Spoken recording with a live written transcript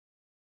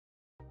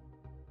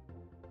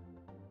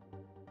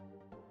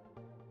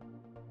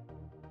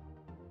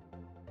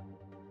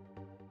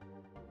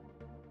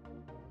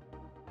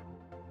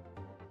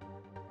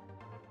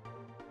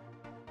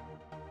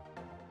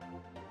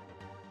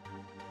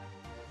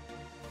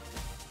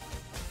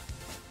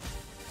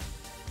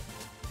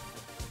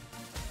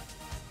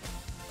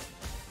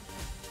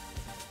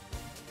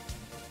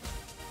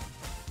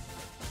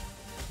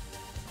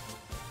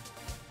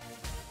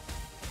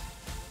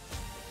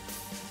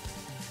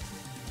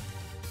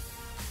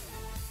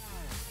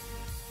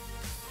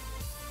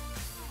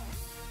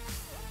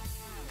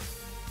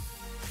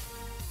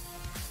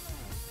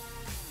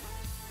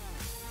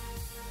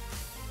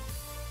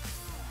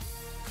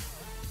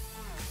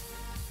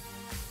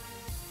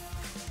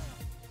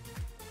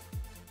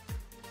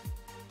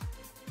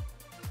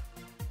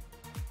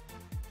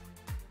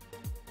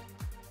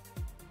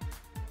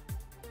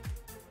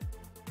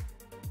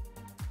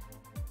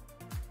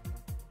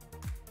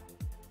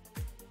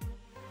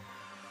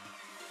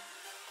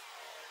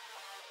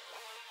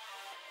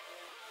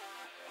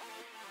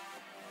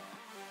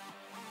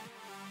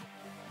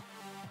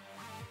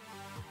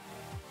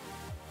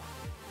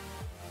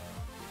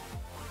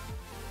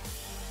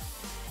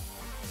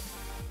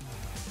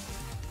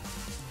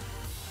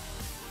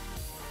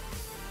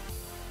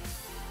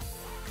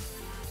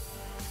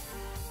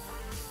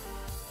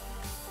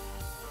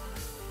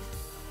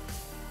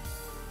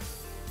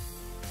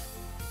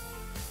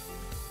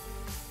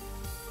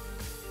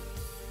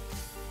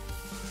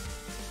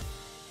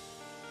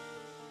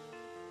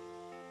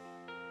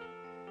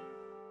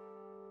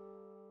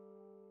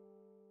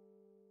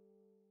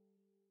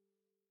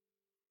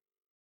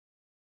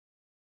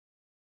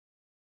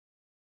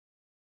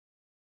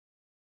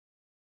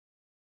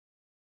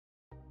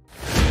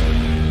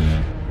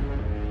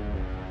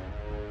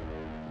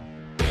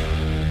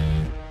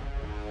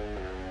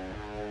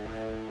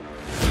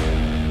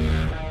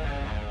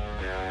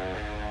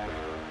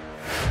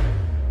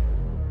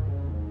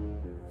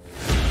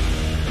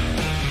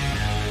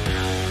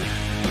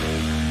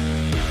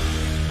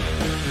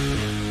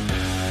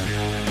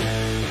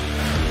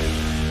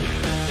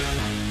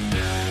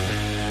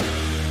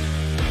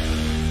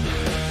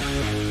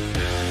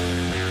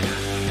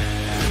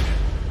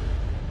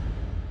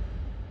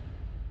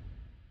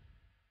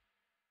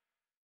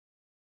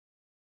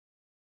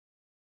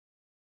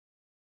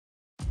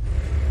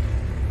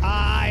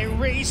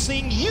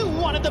iRacing. You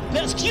wanted the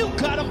best, you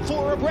got them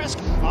for abreast.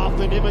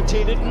 Often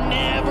imitated,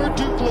 never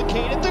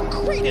duplicated. The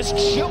greatest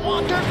show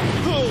on dirt,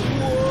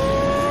 the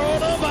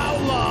World of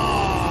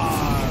Outlaws.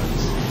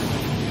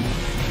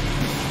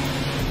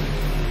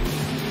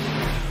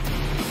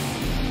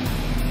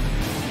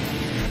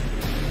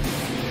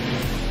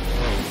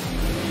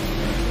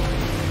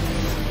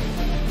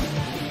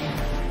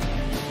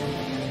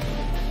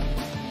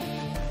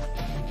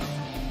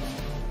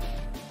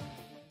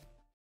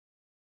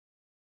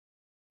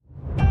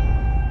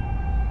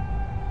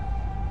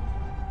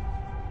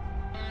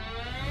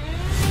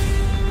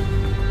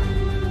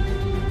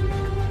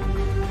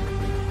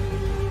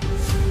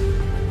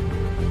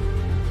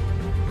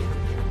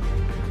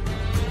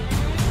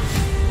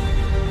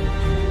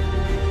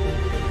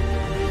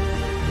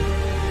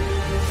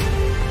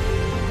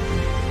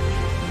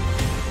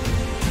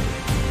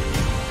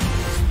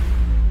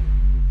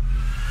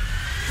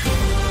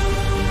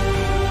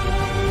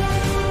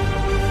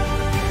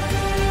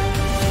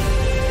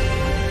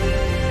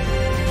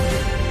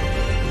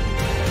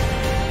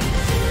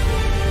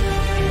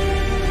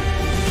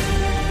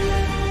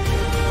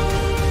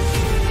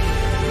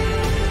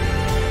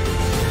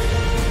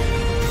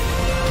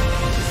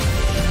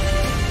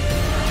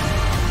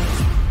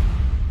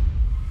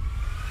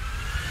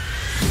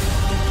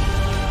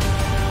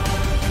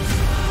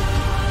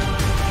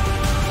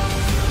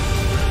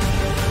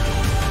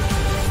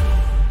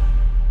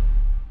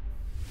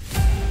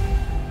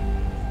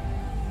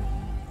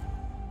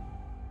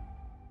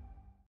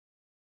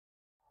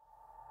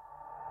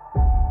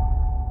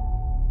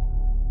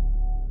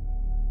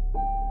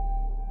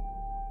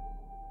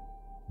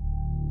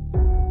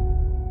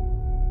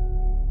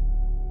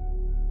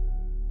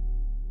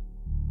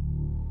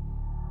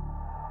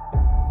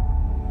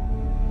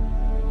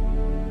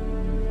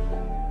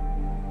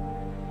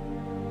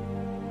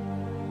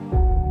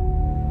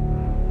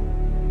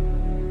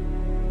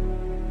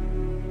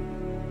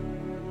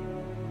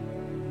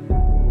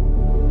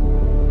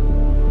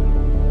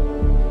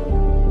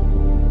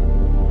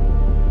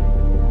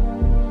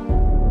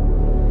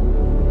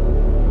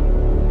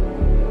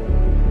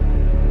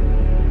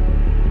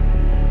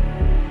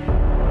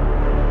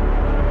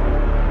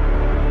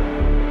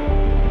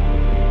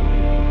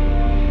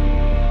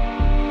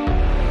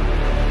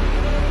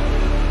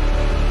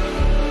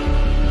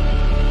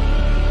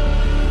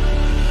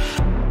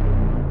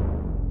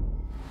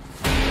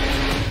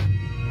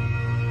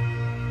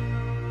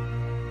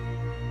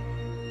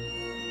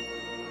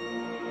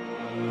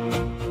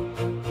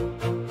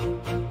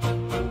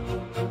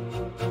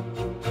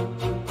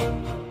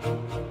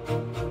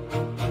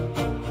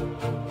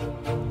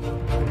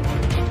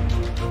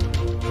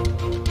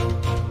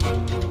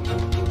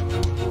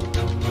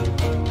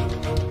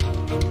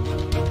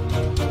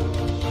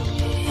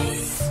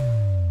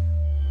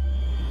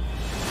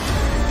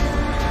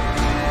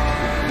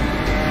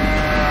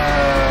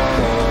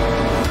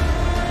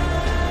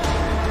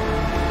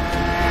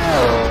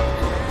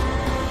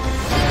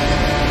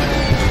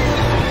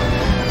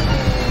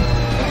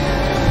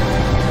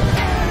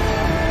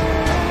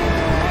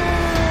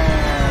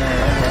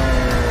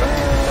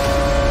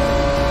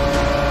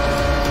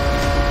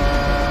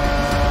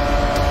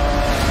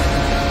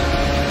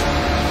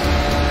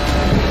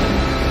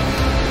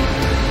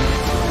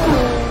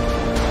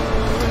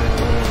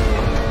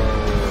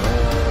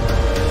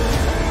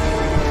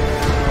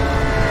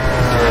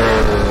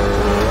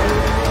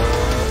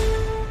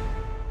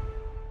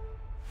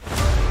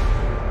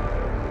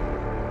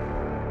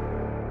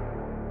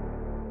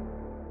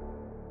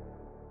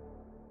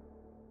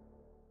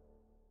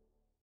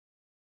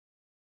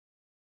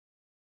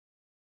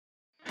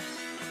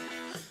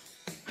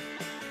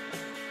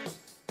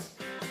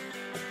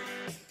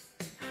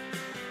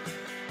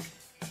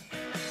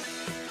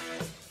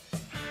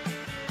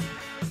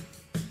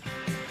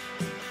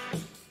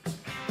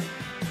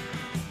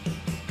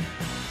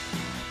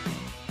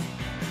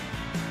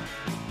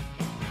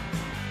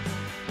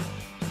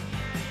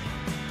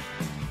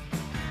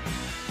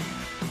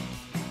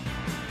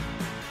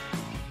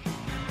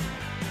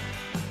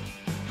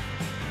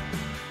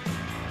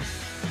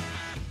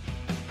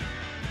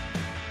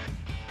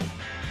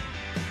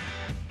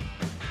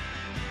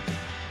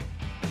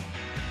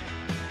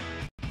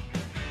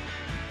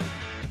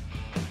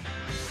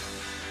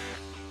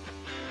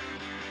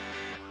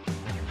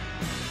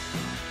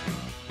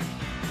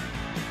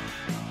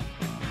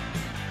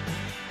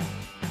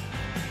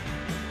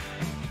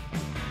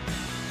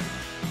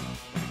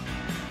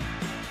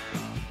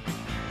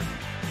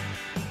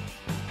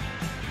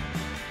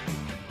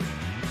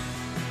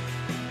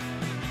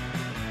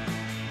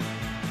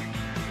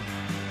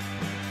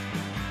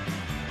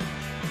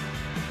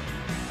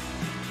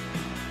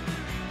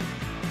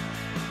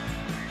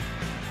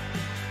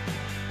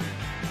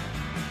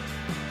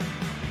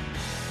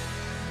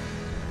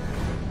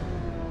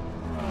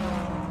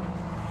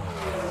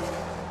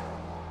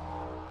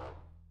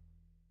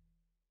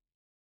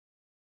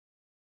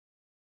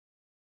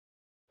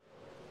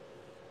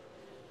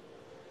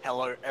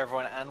 Hello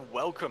everyone and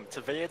welcome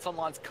to V8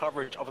 Online's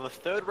coverage of the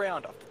third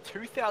round of the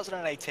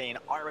 2018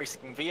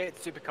 iRacing V8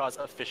 Supercars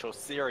official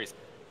series.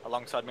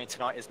 Alongside me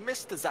tonight is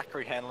Mr.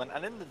 Zachary Hanlon,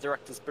 and in the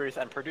director's booth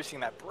and producing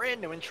that brand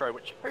new intro,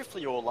 which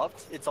hopefully you all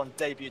loved, it's on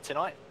debut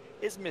tonight,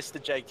 is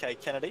Mr. JK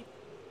Kennedy.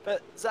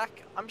 But Zach,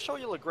 I'm sure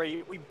you'll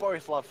agree, we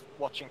both love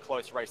watching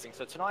close racing,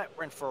 so tonight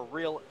we're in for a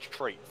real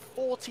treat.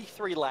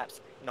 43 laps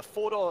in a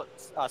four-door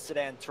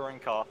sedan touring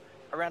car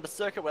around a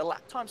circuit where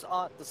lap times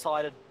aren't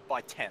decided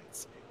by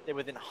tenths. They're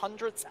within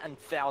hundreds and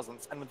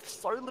thousands, and with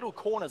so little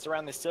corners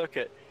around this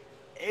circuit,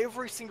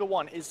 every single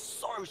one is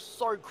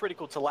so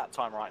critical to lap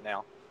time right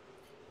now.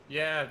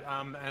 Yeah,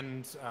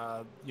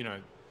 you know,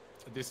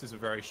 this is a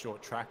very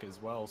short track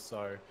as well,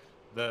 so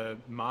the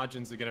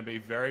margins are going to be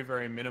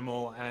very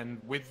minimal,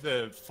 and with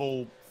the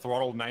full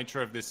throttle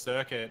nature of this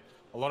circuit,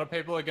 a lot of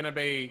people are going to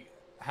be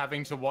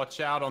having to watch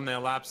out on their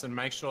laps and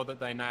make sure that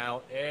they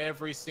nail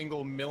every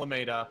single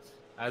millimeter,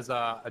 as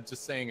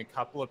just seeing a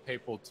couple of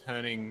people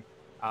turning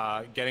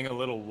getting a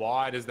little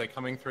wide as they're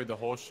coming through the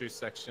horseshoe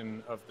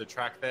section of the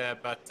track there.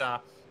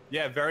 But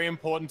yeah, very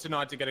important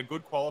tonight to get a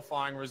good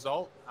qualifying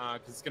result,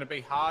 because it's going to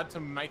be hard to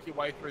make your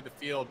way through the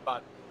field.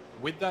 But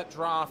with that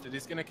draft, it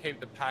is going to keep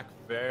the pack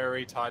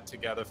very tight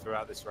together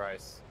throughout this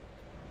race.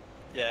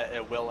 Yeah,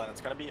 it will, and it's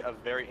going to be a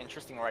very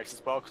interesting race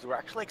as well, because we're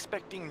actually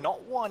expecting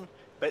not one,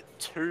 but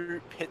two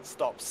pit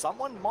stops.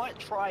 Someone might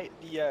try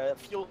the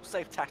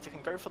fuel-safe tactic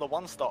and go for the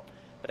one stop,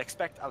 but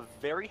expect a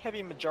very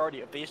heavy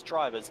majority of these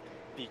drivers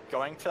be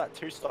going for that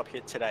two-stop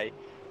hit today,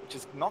 which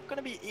is not going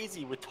to be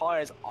easy with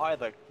tyres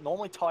either.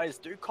 Normally tyres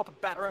do cop a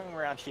battering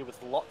around here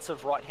with lots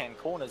of right-hand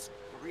corners,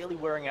 really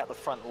wearing out the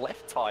front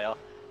left tyre,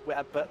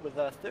 but with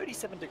a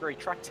 37-degree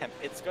track temp,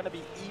 it's going to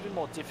be even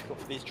more difficult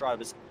for these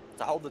drivers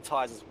to hold the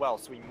tyres as well.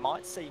 So we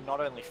might see not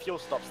only fuel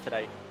stops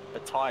today,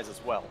 but tyres as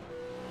well.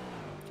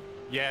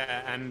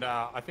 Yeah, and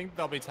I think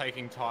they'll be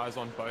taking tyres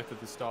on both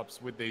of the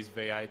stops with these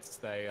V8s.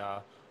 They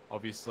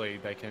obviously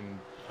I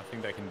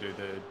think they can do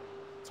the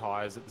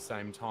tyres at the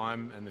same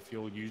time, and the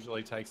fuel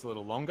usually takes a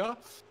little longer.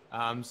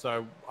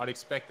 So I'd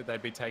expect that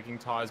they'd be taking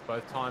tyres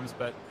both times,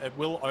 but it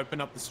will open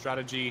up the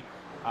strategy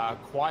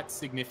quite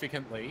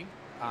significantly,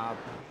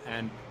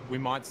 and we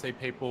might see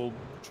people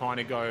trying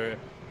to go,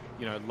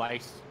 you know,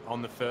 late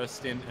on the first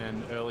stint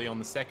and early on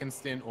the second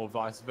stint, or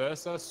vice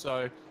versa.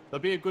 So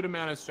there'll be a good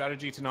amount of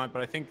strategy tonight,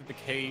 but I think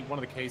that one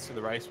of the keys to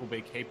the race will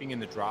be keeping in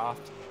the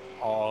draft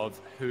of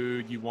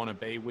who you want to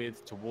be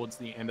with towards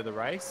the end of the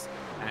race,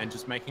 and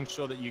just making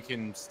sure that you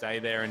can stay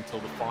there until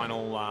the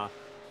final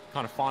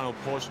final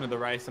portion of the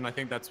race. And I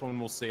think that's when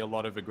we'll see a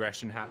lot of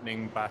aggression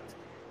happening. But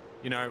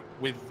you know,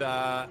 with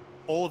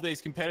all of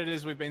these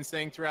competitors we've been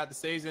seeing throughout the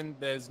season,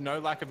 there's no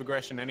lack of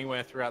aggression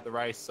anywhere throughout the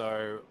race,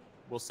 so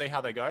we'll see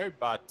how they go.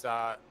 But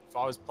if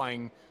I was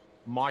playing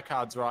my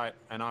cards right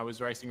and I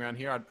was racing around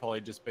here, I'd probably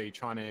just be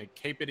trying to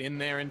keep it in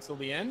there until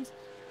the end,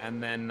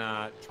 and then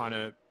trying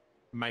to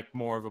make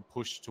more of a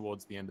push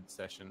towards the end of the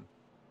session.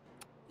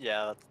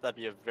 Yeah, that'd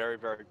be a very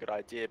good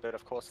idea. But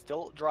of course,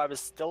 drivers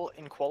still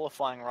in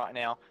qualifying right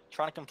now,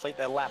 trying to complete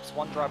their laps.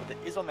 One driver that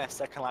is on their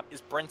second lap is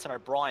Brenton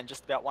O'Brien,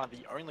 just about one of the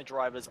only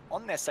drivers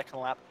on their second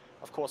lap.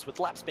 Of course, with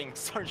laps being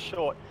so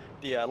short,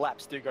 the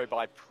laps do go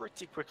by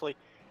pretty quickly.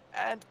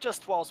 And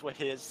just whilst we're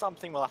here,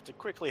 something we'll have to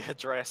quickly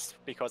address,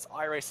 because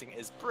iRacing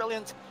is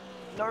brilliant.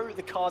 No,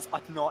 the cars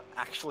are not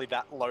actually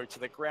that low to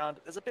the ground.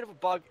 There's a bit of a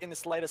bug in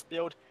this latest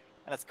build,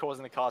 and it's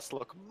causing the cars to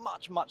look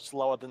much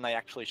slower than they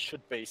actually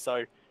should be.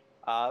 So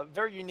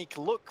very unique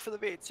look for the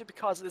V8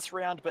 Supercars this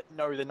round, but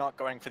no, they're not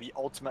going for the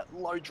ultimate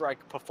low drag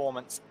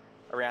performance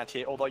around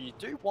here. Although you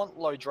do want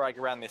low drag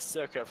around this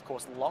circuit, of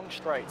course, long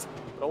straights,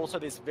 but also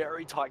these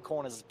very tight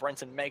corners as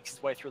Brenton makes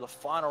his way through the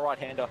final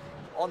right-hander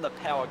on the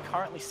power,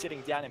 currently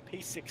sitting down in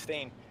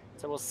P16.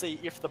 So we'll see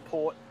if the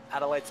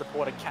Adelaide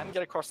supporter can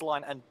get across the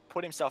line and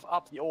put himself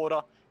up the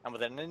order, and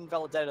with an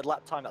invalidated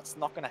lap time, that's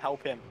not going to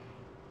help him.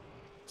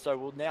 So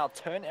we'll now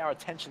turn our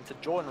attention to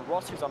Jordan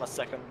Ross, who's on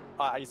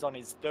he's on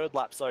his third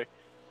lap. So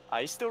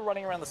he's still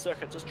running around the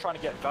circuit, just trying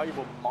to get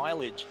valuable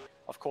mileage.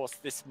 Of course,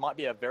 this might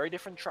be a very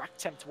different track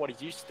temp to what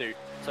he's used to,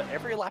 so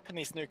every lap in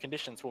these new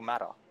conditions will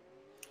matter.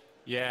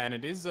 Yeah, and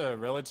it is a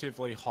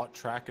relatively hot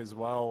track as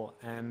well,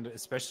 and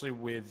especially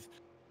with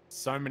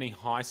so many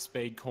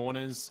high-speed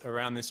corners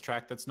around this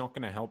track, that's not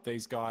going to help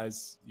these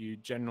guys. You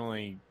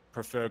generally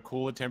prefer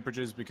cooler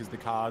temperatures because the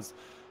cars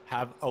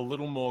have a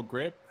little more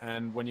grip,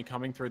 and when you're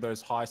coming through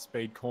those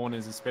high-speed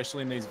corners,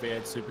 especially in these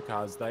V8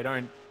 supercars, they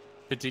don't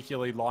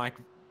particularly like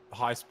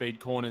high-speed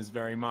corners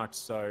very much.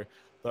 So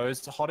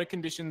those hotter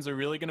conditions are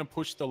really going to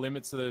push the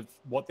limits of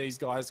what these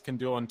guys can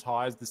do on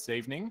tyres this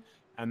evening,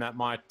 and that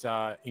might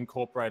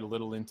incorporate a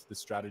little into the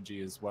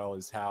strategy as well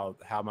as how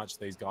much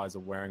these guys are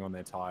wearing on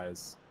their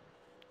tyres.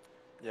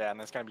 Yeah, and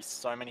there's going to be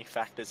so many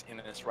factors in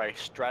this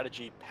race: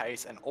 strategy,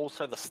 pace, and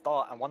also the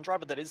start. And one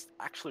driver that is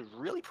actually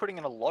really putting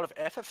in a lot of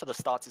effort for the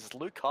starts is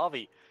Luke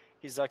Harvey.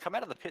 He's come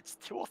out of the pits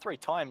 2 or 3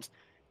 times,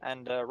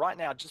 and right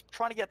now just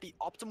trying to get the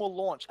optimal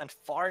launch and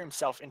fire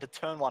himself into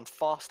turn 1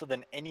 faster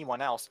than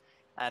anyone else.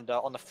 And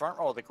on the front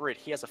row of the grid,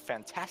 he has a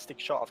fantastic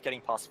shot of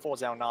getting past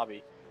Forzal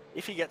Navi.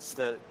 if he gets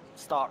the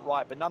start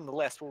right. But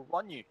nonetheless, we'll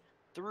run you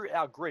through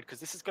our grid because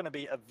this is going to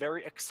be a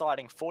very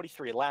exciting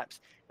 43 laps,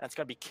 and it's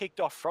going to be kicked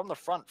off from the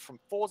front from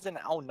Forzen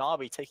Al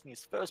Nabi taking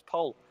his first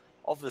pole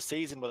of the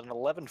season with an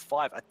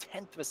 11.5, a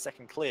 10th of a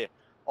second clear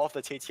of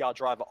the TTR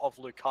driver of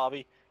Luke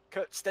Harvey.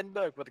 Kurt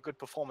Stenberg with a good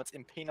performance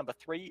in P number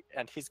 3,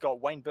 and he's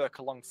got Wayne Burke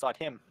alongside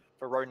him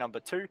for row number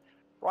 2.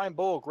 Ryan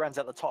Borg rounds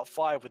out the top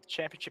 5 with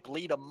championship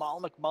leader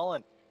Marl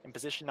McMullen in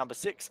position number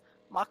 6.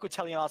 Marco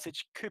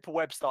Talianasic, Cooper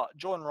Webster,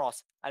 Jordan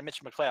Ross, and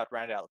Mitch McLeod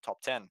round out the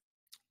top 10.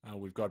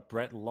 We've got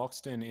Brett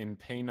Loxton in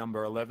P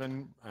number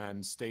 11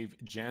 and Steve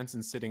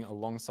Jansen sitting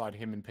alongside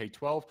him in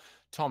P12.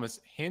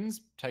 Thomas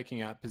Hins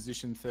taking out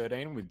position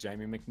 13 with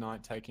Jamie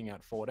McKnight taking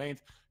out 14th.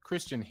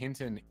 Christian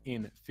Hinton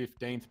in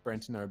 15th.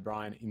 Brenton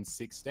O'Brien in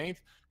 16th.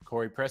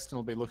 Corey Preston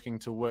will be looking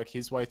to work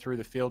his way through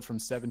the field from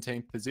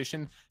 17th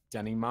position.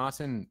 Danny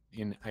Martin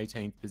in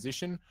 18th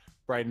position.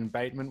 Braden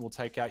Bateman will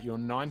take out your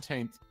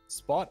 19th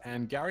spot,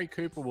 and Gary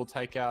Cooper will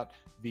take out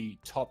the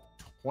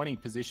top 20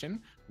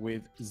 position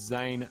with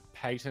Zane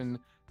Payton,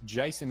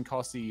 Jason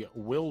Cossey,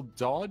 Will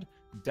Dodd,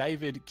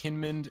 David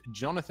Kinmond,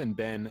 Jonathan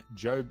Ben,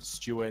 Job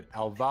Stewart,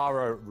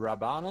 Alvaro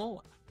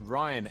Rabanal,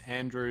 Ryan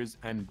Andrews,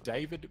 and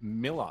David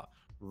Miller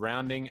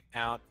rounding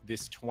out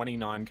this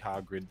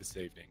 29-car grid this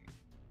evening.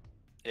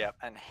 Yeah,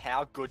 and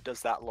how good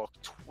does that look?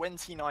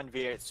 29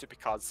 V8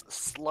 supercars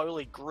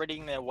slowly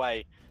gridding their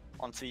way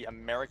onto the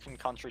American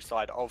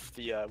countryside of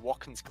the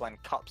Watkins Glen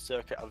Cup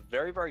circuit, a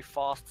very, very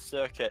fast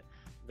circuit,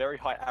 very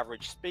high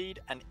average speed,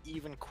 and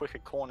even quicker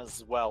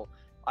corners as well.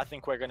 I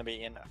think we're going to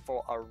be in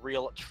for a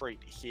real treat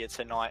here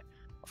tonight.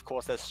 Of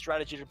course, there's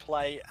strategy to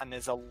play, and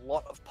there's a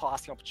lot of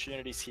passing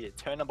opportunities here.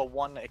 Turn number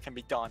 1, it can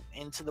be done.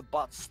 Into the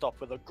butt stop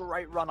with a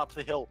great run up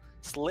the hill,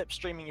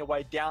 slipstreaming your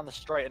way down the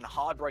straight and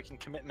hard braking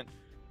commitment.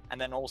 And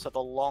then also the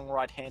long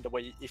right-hander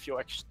where if you're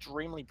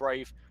extremely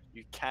brave,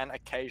 you can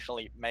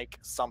occasionally make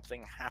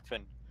something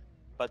happen.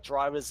 But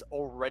drivers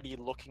already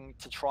looking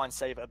to try and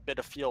save a bit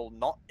of fuel.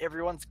 Not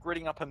everyone's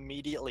gridding up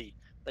immediately.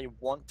 They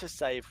want to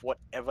save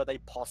whatever they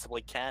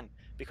possibly can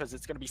because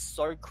it's going to be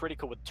so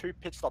critical with 2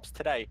 pit stops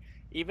today.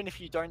 Even if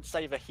you don't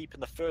save a heap in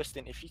the first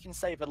stint, if you can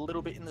save a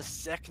little bit in the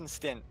second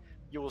stint,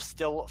 you will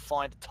still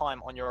find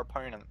time on your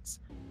opponents.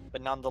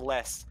 But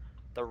nonetheless,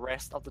 the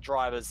rest of the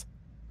drivers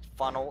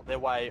funnel their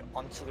way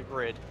onto the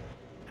grid,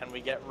 and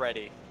we get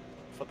ready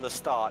for the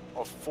start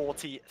of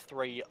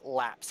 43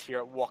 laps here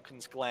at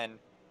Watkins Glen.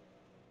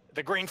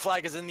 The green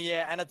flag is in the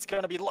air, and it's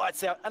going to be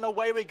lights out, and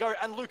away we go.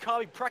 And Luke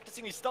Harvey,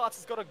 practicing his starts,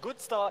 has got a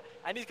good start,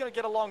 and he's going to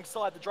get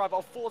alongside the driver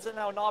of Forza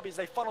Al Nabi as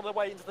they funnel their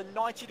way into the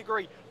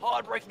 90-degree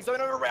hard braking zone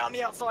and around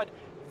the outside.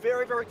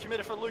 Very, very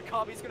committed for Luke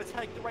Harvey. He's going to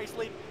take the race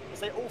lead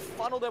as they all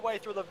funnel their way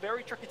through the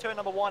very tricky turn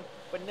number 1,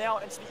 but now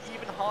into the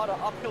even harder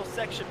uphill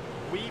section.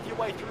 Weave your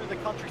way through the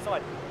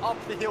countryside, up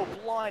the hill,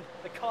 blind.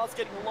 The car's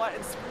getting light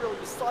and squirrely.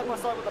 You're side by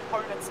side with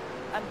opponents,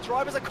 and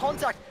drivers are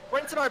contact.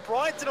 Brenton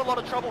O'Brien's in a lot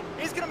of trouble.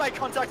 He's going to make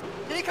contact.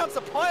 Here comes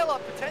a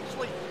pile-up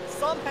potentially.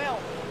 Somehow,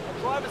 the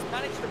drivers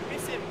managed to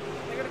miss him.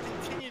 They're going to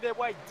continue their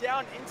way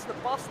down into the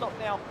bus stop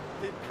now.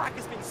 The pack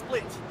has been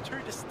split into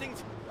 2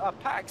 distinct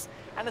packs,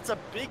 and it's a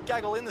big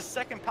gaggle in the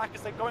second pack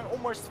as they're going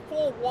almost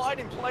 4 wide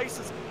in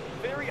places.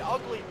 Very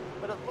ugly,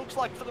 but it looks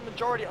like for the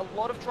majority, a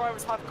lot of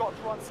drivers have got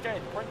through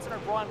unscathed. Brenton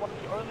O'Brien, one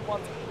of the only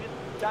ones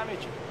with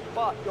damage,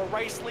 but your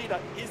race leader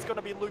is going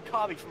to be Luke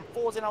Harvey from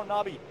Forzen Al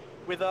Nabi,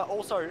 with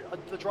also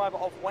the driver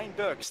of Wayne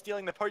Burke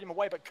stealing the podium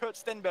away, but Kurt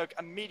Stenberg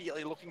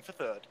immediately looking for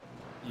 3rd.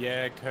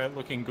 Yeah, Kurt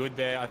looking good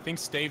there. I think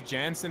Steve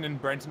Jansen and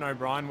Brenton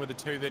O'Brien were the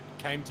 2 that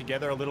came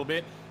together a little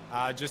bit.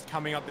 Just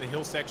coming up the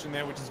hill section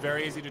there, which is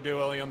very easy to do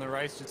early on the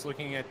race. Just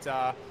looking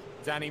at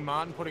Danny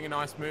Martin putting a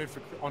nice move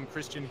on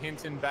Christian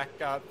Hinton back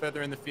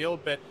further in the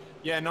field. But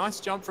yeah, nice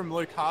jump from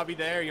Luke Harvey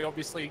there. He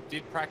obviously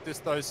did practice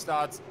those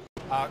starts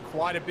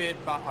quite a bit,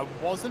 but I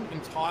wasn't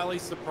entirely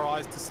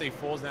surprised to see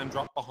Forzan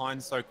drop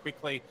behind so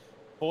quickly.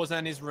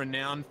 Forzan is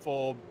renowned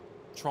for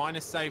trying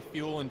to save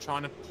fuel and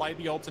trying to play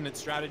the alternate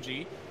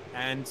strategy.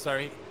 And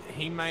so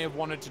he may have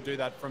wanted to do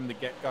that from the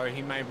get-go.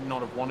 He may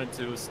not have wanted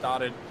to have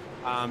started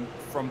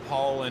from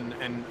pole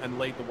and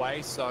lead the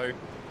way. So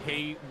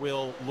he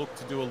will look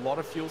to do a lot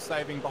of fuel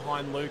saving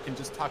behind Luke and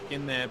just tuck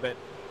in there. But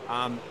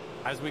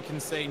as we can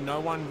see, no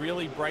one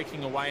really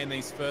breaking away in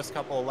these first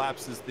couple of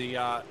laps as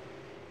the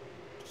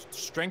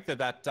strength of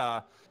that,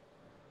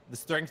 the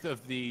strength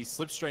of the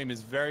slipstream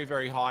is very,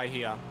 very high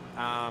here.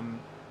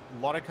 A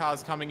lot of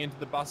cars coming into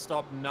the bus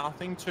stop,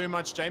 nothing too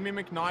much. Jamie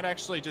McKnight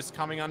actually just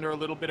coming under a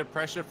little bit of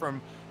pressure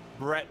from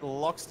Brett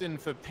Loxton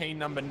for P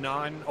number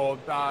 9, or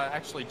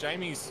actually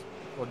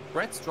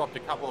Brett's dropped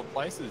a couple of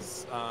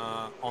places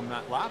on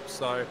that lap.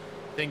 So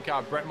I think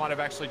Brett might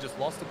have actually just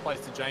lost a place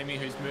to Jamie,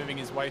 who's moving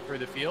his way through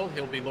the field.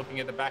 He'll be looking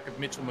at the back of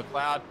Mitchell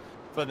McLeod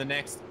for the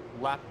next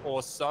lap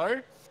or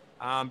so.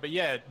 But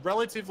yeah,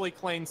 relatively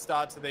clean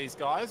start to these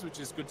guys, which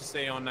is good to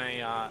see on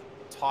a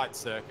tight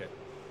circuit.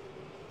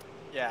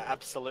 Yeah,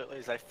 absolutely.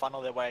 As they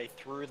funnel their way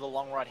through the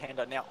long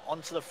right-hander now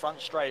onto the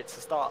front straight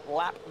to start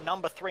lap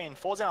number 3. And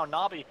Forzan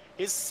Nabi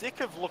is sick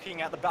of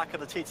looking at the back of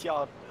the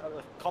TTR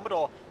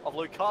Commodore of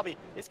Luke Harvey.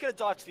 He's going to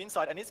dive to the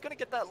inside and he's going to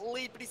get that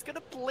lead, but he's going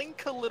to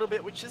blink a little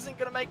bit, which isn't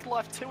going to make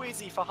life too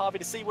easy for Harvey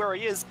to see where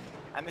he is.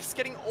 And this is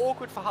getting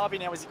awkward for Harvey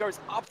now as he goes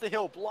up the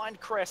hill, blind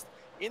crest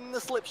in the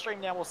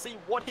slipstream now. We'll see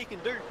what he can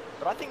do.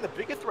 But I think the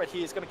bigger threat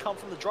here is going to come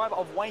from the driver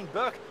of Wayne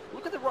Burke.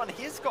 Look at the run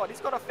he's got.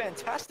 He's got a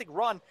fantastic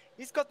run.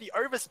 He's got the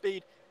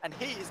overspeed, and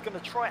he is going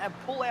to try and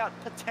pull out,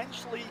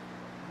 potentially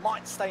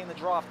might stay in the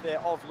draft there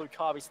of Luke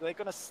Harvey. So they're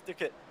going to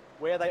stick it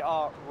where they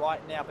are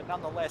right now. But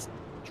nonetheless,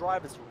 the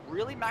driver's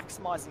really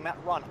maximizing that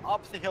run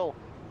up the hill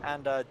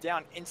and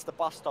down into the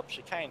bus stop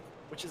chicane,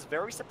 which is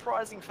very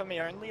surprising for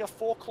me. Only a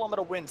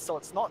 4-kilometer wind, so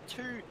it's not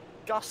too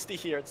gusty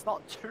here. It's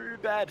not too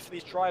bad for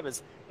these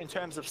drivers in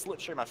terms of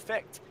slipstream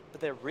effect,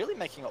 but they're really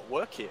making it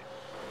work here.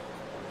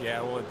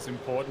 Yeah, well, it's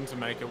important to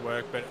make it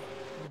work, but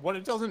what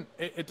it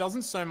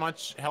doesn't so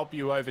much help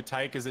you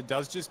overtake as it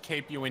does just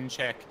keep you in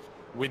check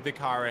with the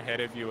car ahead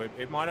of you.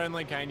 It might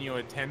only gain you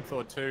a 10th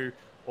or 2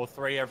 or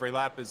 3 every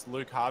lap as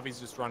Luke Harvey's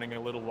just running a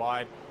little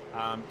wide,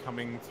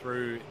 coming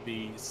through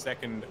the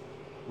second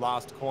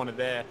last corner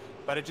there.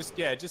 But it just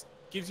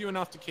gives you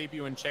enough to keep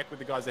you in check with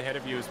the guys ahead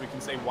of you, as we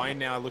can see Wayne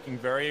now looking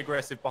very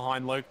aggressive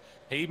behind Luke.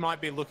 He might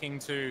be looking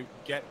to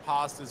get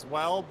past as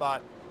well,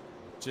 but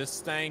just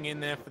staying in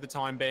there for the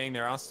time being.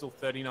 There are still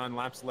 39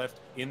 laps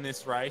left in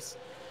this race.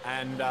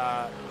 And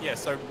yeah,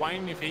 so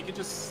Wayne, if he could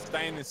just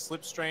stay in this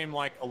slipstream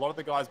like a lot of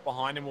the guys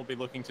behind him will be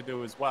looking to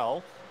do as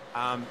well,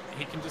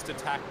 he can just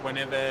attack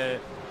whenever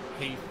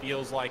he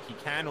feels like he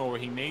can or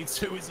he needs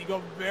to, as he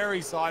got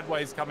very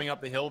sideways coming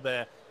up the hill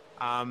there.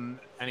 And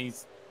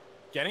he's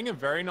getting a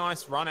very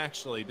nice run,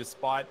 actually,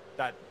 despite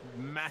that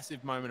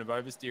massive moment of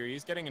oversteer.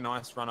 He's getting a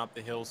nice run up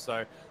the hill.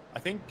 So I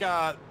think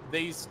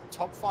these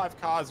top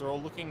 5 cars are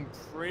all looking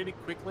pretty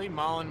quickly.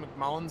 Marlon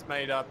McMullen's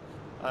made up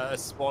a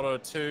spot or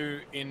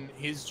 2 in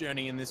his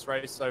journey in this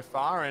race so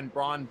far, and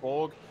Brian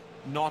Borg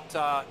not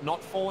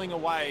falling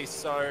away.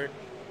 So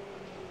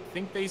I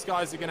think these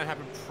guys are going to have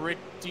a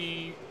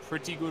pretty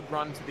good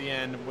run to the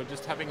end. We're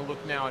just having a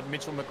look now at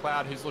Mitchell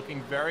McLeod, who's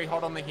looking very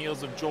hot on the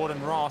heels of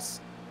Jordan Ross.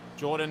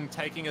 Jordan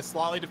taking a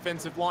slightly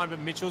defensive line, but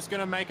Mitchell's going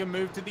to make a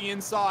move to the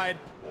inside.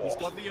 He's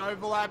got the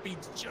overlap. He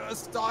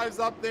just dives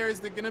up there.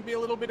 Is there going to be a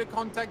little bit of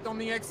contact on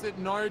the exit?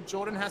 No,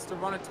 Jordan has to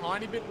run a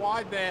tiny bit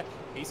wide there.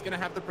 He's going to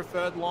have the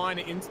preferred line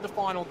into the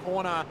final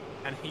corner,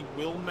 and he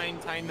will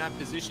maintain that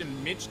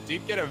position. Mitch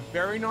did get a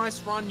very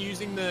nice run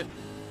using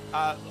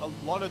a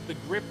lot of the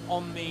grip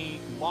on the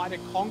lighter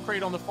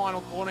concrete on the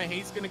final corner.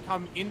 He's going to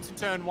come into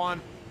turn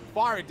 1,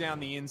 fire it down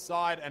the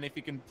inside, and if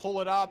he can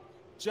pull it up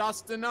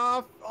just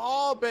enough.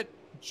 Oh, but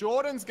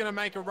Jordan's going to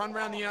make a run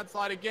around the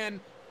outside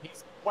again.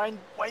 He's Wayne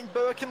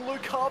Burke and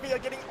Luke Harvey are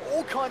getting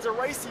all kinds of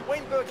racy.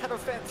 Wayne Burke had a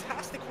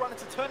fantastic run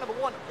into turn number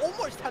 1.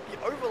 Almost had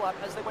the overlap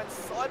as they went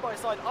side by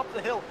side up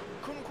the hill.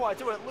 Couldn't quite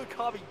do it. Luke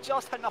Harvey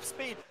just had enough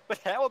speed. But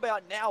how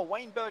about now?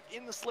 Wayne Burke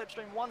in the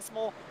slipstream once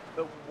more,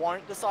 but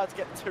won't decide to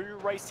get too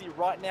racy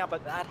right now.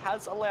 But that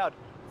has allowed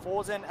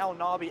Forzan Al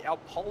Nabi, our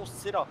pole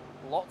sitter,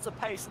 lots of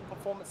pace and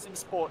performance sim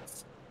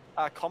sports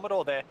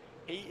Commodore there.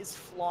 He is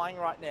flying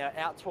right now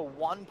out to a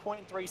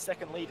 1.3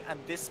 second lead, and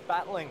this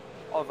battling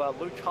of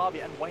Luke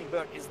Harvey and Wayne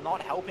Burke is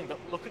not helping. But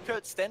look at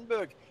Kurt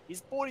Stenberg.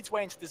 He's bought his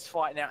way into this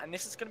fight now, and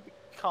this is going to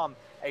become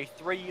a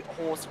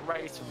 3-horse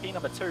race for P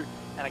number 2,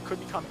 and it could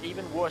become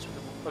even worse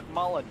with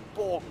McMullen,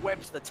 Borg,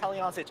 Webster,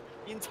 Taliancic.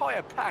 The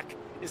entire pack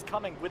is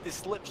coming with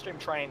this slipstream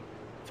train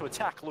to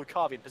attack Luke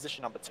Harvey in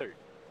position number 2.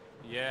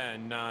 Yeah,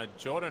 and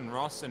Jordan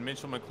Ross and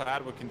Mitchell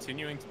McLeod were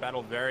continuing to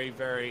battle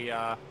very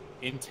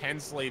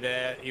intensely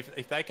there.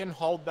 If they can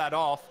hold that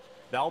off,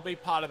 they'll be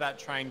part of that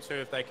train too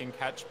if they can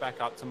catch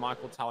back up to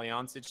Michael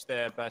Taliancic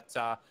there. But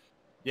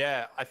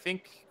yeah, I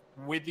think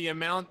with the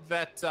amount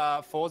that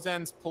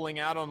Forzan's pulling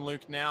out on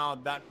Luke now,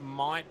 that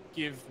might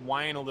give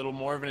Wayne a little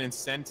more of an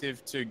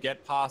incentive to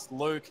get past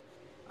Luke.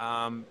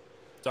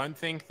 Don't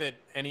think that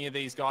any of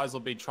these guys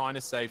will be trying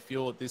to save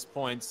fuel at this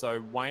point,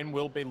 so Wayne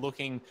will be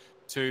looking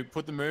to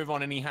put the move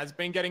on, and he has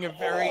been getting a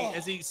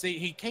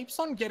he keeps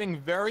on getting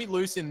very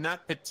loose in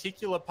that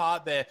particular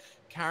part there,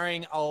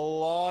 carrying a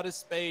lot of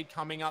speed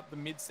coming up the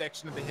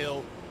midsection of the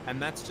hill,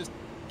 and that's just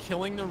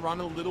killing the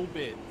run a little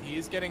bit. He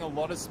is getting a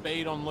lot of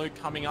speed on Luke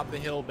coming up the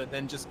hill, but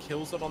then just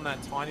kills it on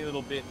that tiny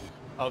little bit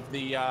of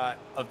the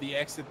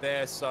exit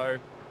there. So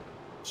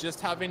just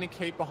having to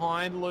keep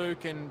behind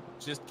Luke and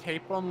just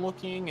keep on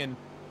looking and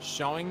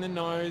showing the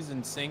nose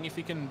and seeing if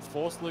he can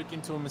force Luke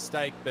into a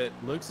mistake. But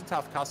Luke's a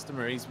tough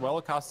customer. He's well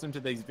accustomed to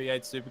these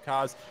V8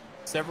 supercars,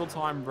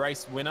 several-time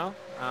race winner,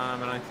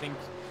 and I think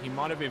he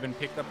might have even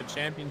picked up a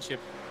championship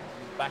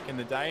back in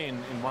the day in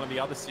one of the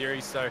other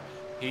series. So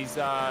he's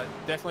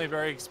definitely a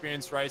very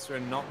experienced racer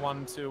and not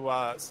one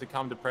to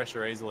succumb to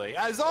pressure easily.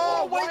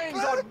 Wayne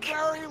got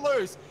very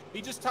loose.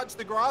 He just touched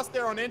the grass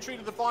there on entry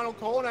to the final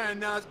corner,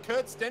 and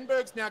Kurt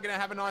Stenberg's now going to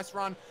have a nice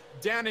run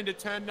down into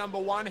turn number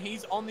 1.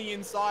 He's on the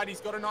inside. He's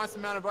got a nice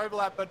amount of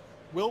overlap, but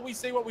will we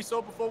see what we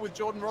saw before with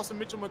Jordan Ross and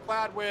Mitchell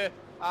McLeod, where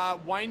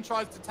Wayne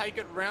tries to take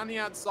it around the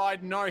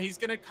outside? No, he's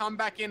going to come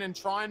back in and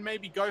try and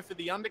maybe go for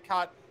the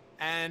undercut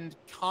and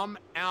come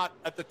out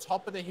at the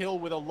top of the hill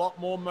with a lot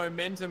more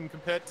momentum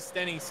compared to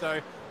Stenny. So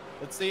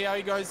let's see how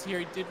he goes here.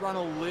 He did run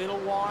a little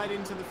wide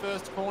into the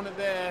first corner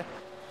there.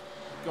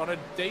 Got a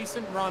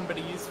decent run, but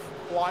he is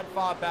quite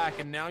far back.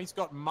 And now he's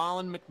got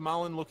Marlon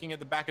McMullen looking at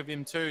the back of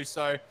him too.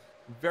 So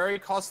very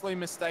costly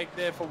mistake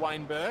there for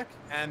Wayne Burke.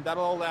 And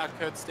that'll allow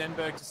Kurt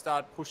Stenberg to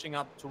start pushing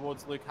up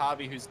towards Luke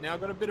Harvey, who's now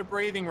got a bit of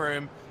breathing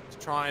room to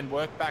try and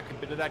work back a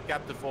bit of that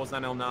gap to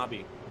Forzan El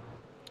Nabi.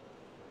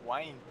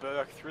 Wayne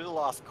Burke through the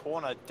last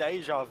corner,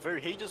 deja vu.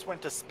 He just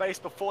went to space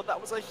before. That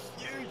was a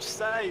huge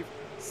save.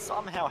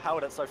 Somehow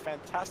held it. So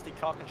fantastic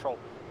car control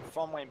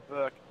from Wayne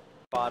Burke.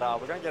 But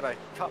we're going to get a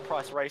Cut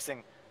Price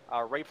Racing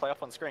replay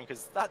up on screen,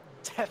 because that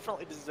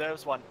definitely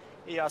deserves one.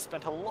 He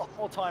spent a lot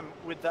more time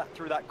with that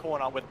through that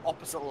corner with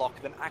opposite lock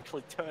than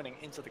actually turning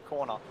into the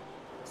corner.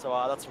 So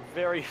that's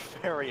very,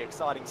 very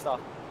exciting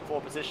stuff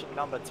for position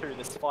number 2.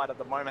 This fight at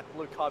the moment,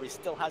 Luke Harvey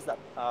still has that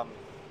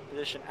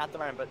position at the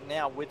moment, but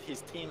now with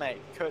his teammate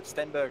Kurt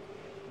Stenberg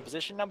in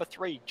position number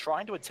 3,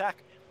 trying to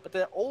attack, but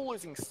they're all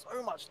losing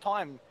so much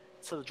time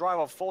to the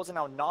driver of Forzan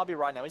El Nabi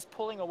right now. He's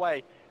pulling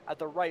away at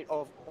the rate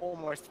of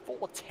almost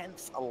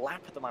 4/10 a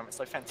lap at the moment.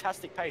 So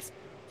fantastic pace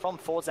from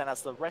Forzan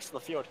as the rest of the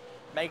field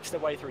makes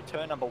their way through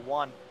turn number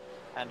 1.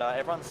 And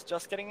everyone's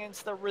just getting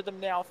into the rhythm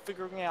now,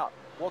 figuring out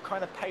what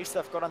kind of pace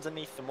they've got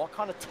underneath them, what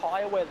kind of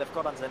tyre wear they've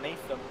got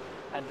underneath them,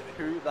 and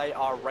who they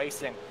are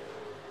racing.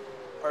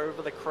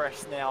 Over the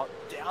crest now,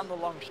 down the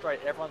long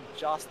straight, everyone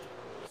just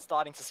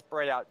starting to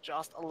spread out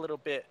just a little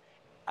bit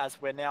as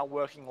we're now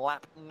working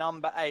lap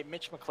number 8.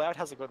 Mitch McLeod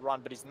has a good run,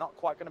 but he's not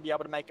quite going to be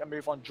able to make a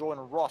move on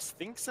Jordan Ross.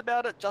 Thinks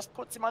about it, just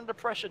puts him under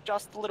pressure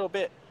just a little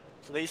bit.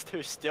 So these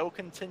two still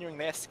continuing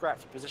their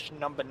scrap for position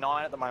number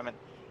 9 at the moment.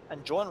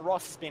 And Jordan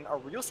Ross has been a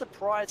real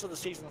surprise of the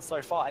season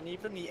so far, and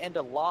even the end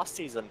of last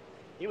season,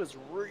 he was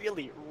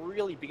really,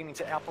 really beginning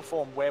to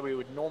outperform where we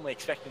would normally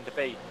expect him to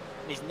be.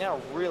 And he's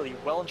now really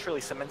well and truly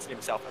cemented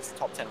himself as a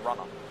top 10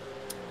 runner.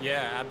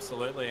 Yeah,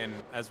 absolutely. And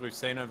as we've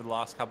seen over the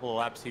last couple of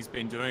laps, he's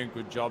been doing a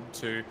good job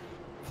to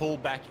pull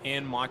back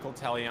in Michael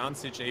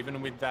Talyancic,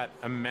 even with that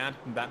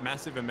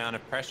massive amount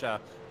of pressure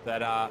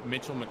that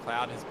Mitchell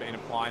McLeod has been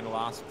applying the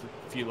last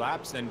few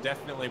laps. And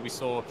definitely we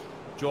saw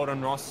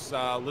Jordan Ross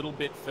a little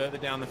bit further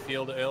down the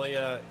field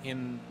earlier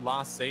in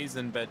last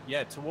season. But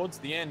yeah, towards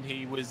the end,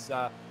 he was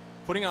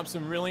putting up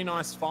some really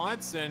nice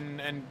fights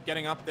and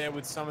getting up there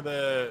with some of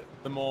the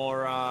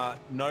more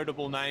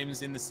notable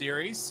names in the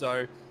series.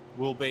 So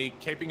we'll be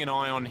keeping an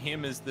eye on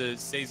him as the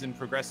season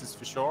progresses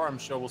for sure. I'm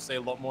sure we'll see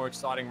a lot more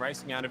exciting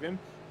racing out of him.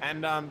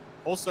 And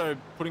also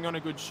putting on a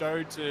good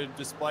show to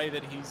display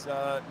that he's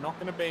not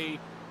going to be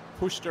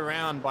pushed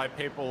around by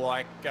people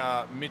like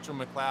Mitchell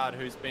McLeod,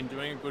 who's been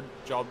doing a good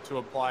job to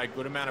apply a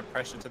good amount of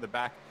pressure to the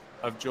back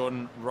of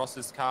Jordan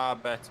Ross's car.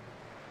 But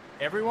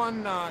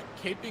everyone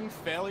keeping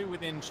fairly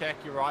within check,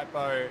 you're right,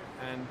 Bo.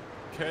 And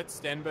Kurt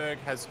Stenberg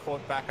has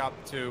caught back up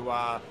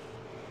to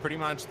pretty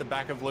much the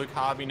back of Luke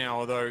Harvey now,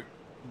 although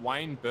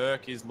Wayne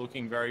Burke is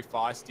looking very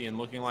feisty and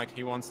looking like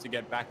he wants to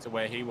get back to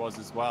where he was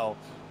as well.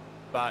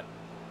 But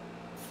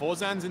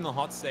Forzan's in the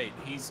hot seat.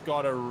 He's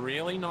got a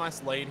really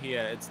nice lead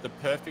here. It's the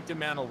perfect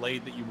amount of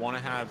lead that you want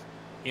to have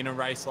in a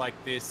race like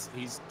this.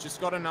 He's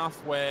just got enough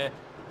where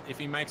if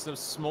he makes a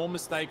small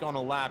mistake on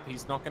a lap,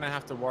 he's not going to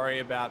have to worry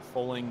about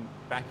falling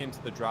back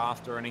into the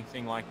draft or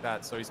anything like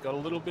that. So he's got a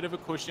little bit of a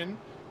cushion.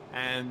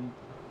 And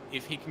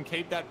if he can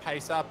keep that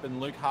pace up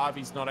and Luke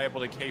Harvey's not able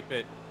to keep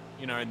it,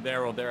 you know,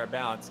 there or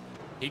thereabouts,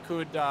 he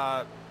could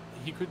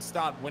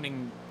start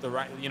winning the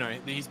race. You know,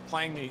 he's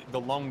playing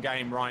the long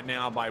game right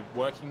now by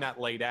working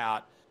that lead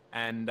out,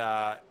 and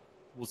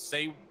we'll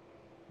see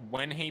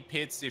when he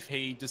pits if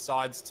he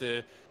decides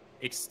to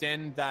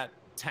extend that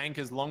tank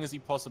as long as he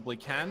possibly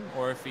can,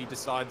 or if he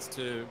decides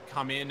to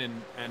come in and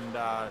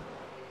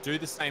do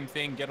the same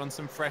thing, get on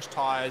some fresh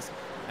tires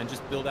and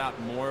just build out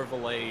more of a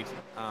lead.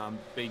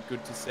 Be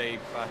good to see,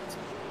 but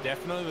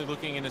definitely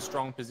looking in a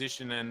strong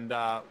position. And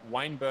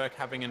Wayne Burke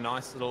having a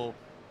nice little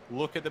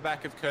look at the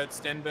back of Kurt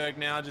Stenberg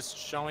now, just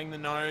showing the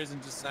nose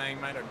and just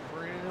saying, mate, I'd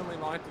really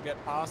like to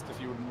get past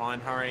if you wouldn't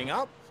mind hurrying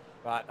up.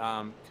 But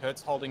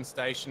Kurt's holding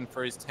station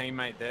for his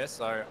teammate there,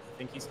 so I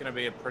think he's going to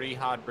be a pretty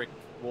hard brick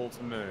wall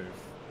to move.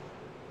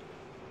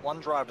 One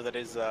driver that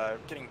is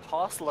getting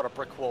past a lot of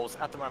brick walls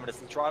at the moment is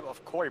the driver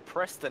of Corey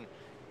Preston.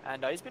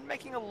 And he's been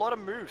making a lot of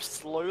moves,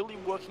 slowly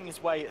working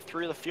his way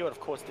through the field. Of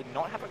course, did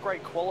not have a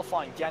great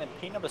qualifying down in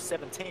P number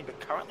 17, but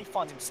currently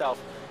finds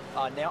himself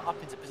now up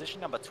into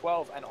position number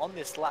 12. And on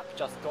this lap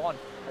just gone,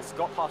 has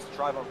got past the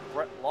driver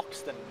Brett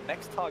Loxton.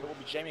 Next target will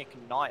be Jamie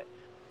Knight.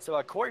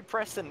 So Corey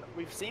Preston,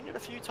 we've seen it a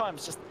few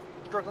times, just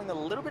struggling a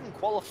little bit in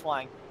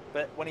qualifying.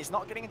 But when he's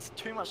not getting into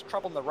too much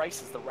trouble in the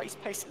races, the race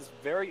pace is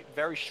very,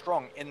 very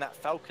strong in that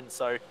Falcon.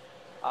 So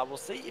we'll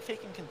see if he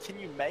can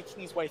continue making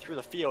his way through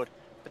the field.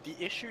 But the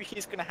issue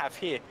he's going to have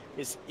here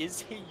is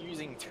he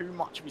using too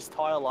much of his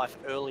tyre life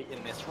early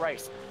in this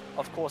race?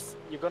 Of course,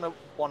 you're going to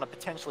want to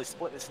potentially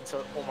split this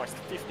into almost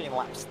 15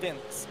 lap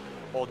stints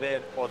or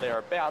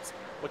thereabouts.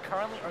 We're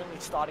currently only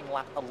starting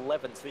lap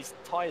 11, so these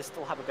tyres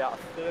still have about a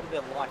third of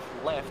their life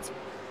left.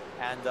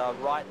 And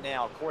right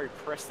now, Corey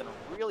Preston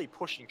really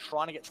pushing,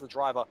 trying to get to the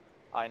driver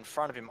in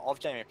front of him of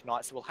Jamie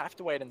McKnight. So we'll have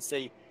to wait and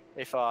see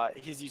if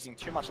he's using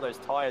too much of those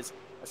tyres,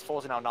 as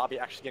Forza and Nabi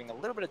actually getting a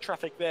little bit of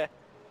traffic there,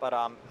 but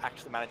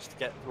actually managed to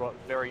get through it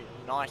very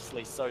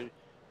nicely. So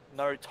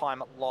no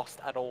time lost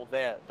at all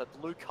there. But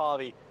Luke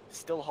Harvey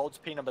still holds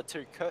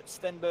P2. Kurt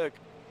Stenberg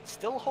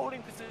still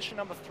holding position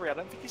number 3. I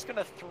don't think he's going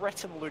to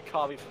threaten Luke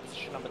Harvey for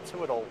position number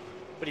 2 at all,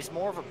 but he's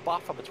more of a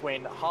buffer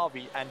between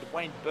Harvey and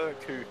Wayne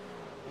Burke, who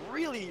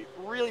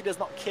really does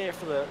not care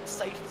for the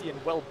safety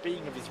and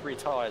well-being of his rear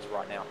tyres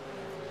right now.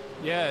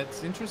 Yeah,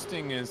 it's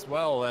interesting as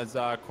well, as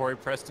Corey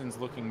Preston's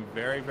looking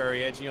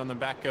very edgy on the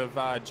back of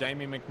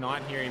Jamie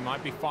McKnight here. He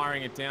might be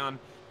firing it down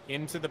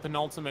into the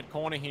penultimate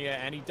corner here,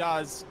 and he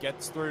does.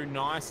 Gets through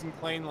nice and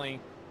cleanly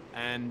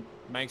and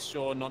makes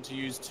sure not to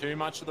use too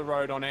much of the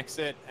road on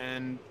exit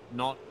and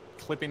not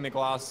clipping the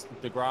grass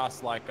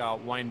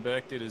like Wayne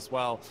Burke did as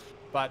well.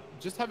 But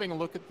just having a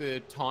look at the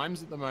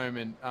times at the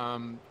moment,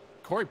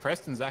 Corey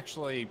Preston's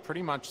actually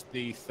pretty much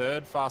the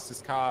 3rd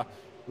fastest car,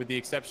 with the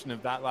exception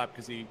of that lap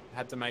because he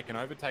had to make an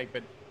overtake,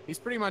 but he's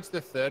pretty much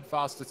the 3rd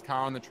fastest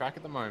car on the track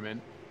at the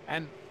moment.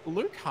 And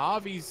Luke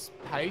Harvey's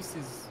pace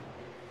is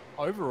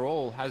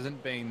overall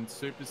hasn't been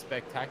super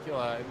spectacular.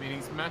 I mean,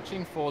 he's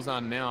matching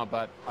Forzan now,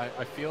 but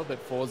I feel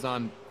that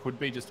Forzan could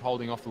be just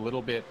holding off a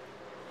little bit.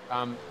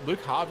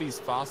 Luke Harvey's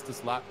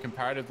fastest lap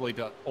comparatively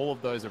to all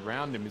of those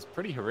around him is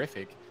pretty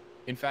horrific.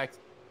 In fact,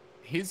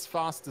 his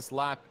fastest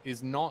lap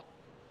is not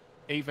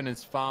even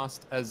as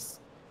fast as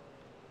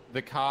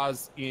the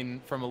cars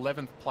in from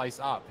 11th place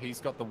up. He's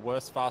got the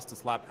worst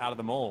fastest lap out of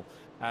them all,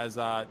 as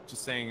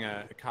just seeing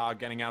a car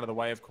getting out of the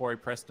way of Corey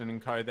Preston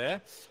and co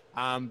there.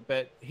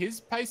 But his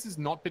pace is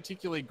not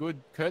particularly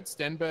good. Kurt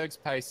Stenberg's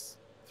pace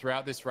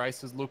throughout this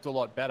race has looked a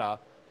lot better,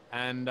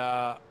 and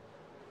I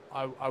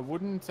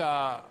wouldn't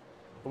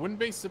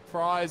be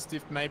surprised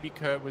if maybe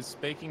Kurt was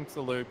speaking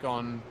to Luke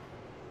on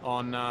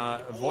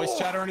voice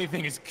chat or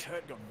anything, as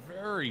Kurt got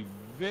very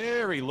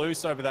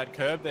loose over that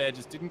curb there,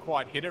 just didn't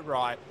quite hit it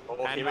right.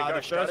 Oh, and here we go, the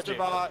first strategy.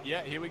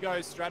 of here we go,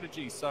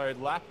 strategy. So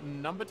lap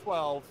number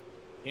 12,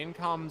 in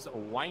comes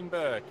Wayne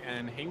Burke,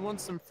 and he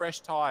wants some fresh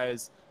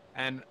tires,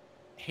 and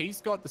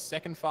he's got the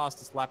 2nd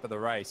fastest lap of the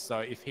race. So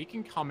if he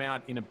can come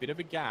out in a bit of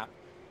a gap,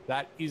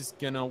 that is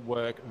gonna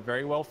work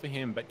very well for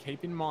him. But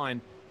keep in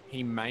mind,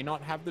 he may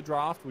not have the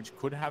draft, which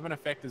could have an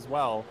effect as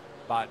well,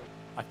 but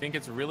I think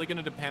it's really going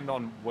to depend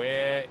on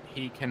where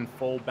he can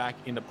fall back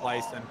into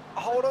place. And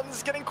hold on, this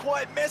is getting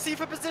quite messy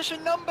for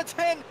position number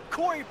 10.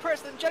 Corey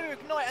Preston, Jamie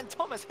McKnight, and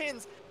Thomas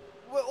Hins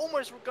were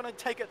almost going to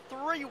take it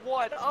 3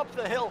 wide up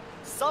the hill.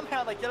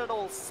 Somehow they get it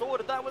all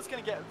sorted. That was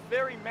going to get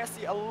very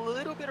messy. A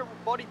little bit of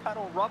body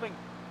panel rubbing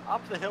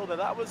up the hill there.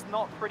 That was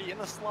not pretty in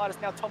the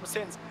slightest. Now Thomas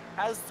Hins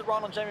has the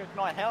run on Jamie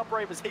McKnight. How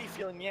brave is he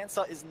feeling? The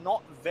answer is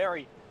not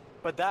very.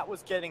 But that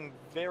was getting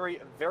very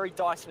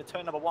dicey for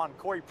turn number 1.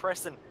 Corey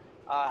Preston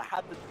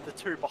had the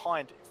 2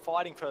 behind,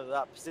 fighting for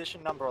that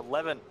position number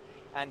 11,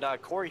 and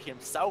Corey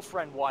himself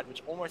ran wide,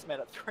 which almost made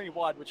it 3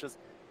 wide, which is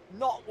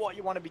not what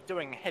you want to be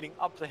doing heading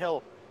up the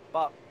hill.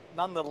 But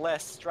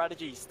nonetheless,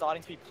 strategy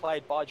starting to be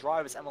played by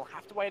drivers, and we'll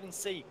have to wait and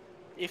see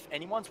if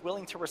anyone's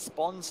willing to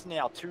respond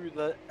now to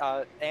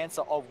the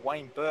answer of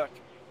Wayne Burke.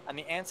 And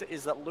the answer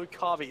is that Luke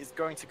Harvey is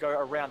going to go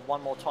around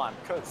one more time.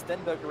 Kurt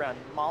Stenberg around,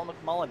 Marlon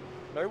McMullen.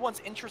 No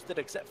one's interested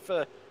except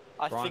for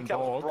I think that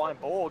was Brian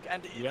Borg,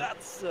 and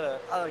that's an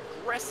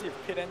aggressive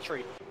pit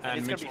entry. And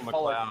it's Mitchell going to be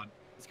followed. McLeod.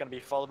 It's going to be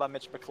followed by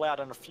Mitch McLeod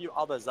and a few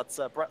others. That's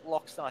Brett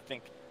Loxton, I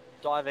think,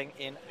 diving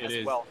in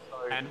as well.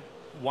 So, and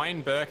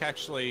Wayne Burke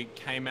actually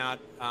came out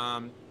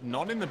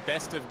not in the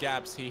best of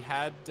gaps. He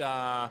had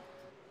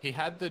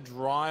the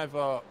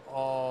driver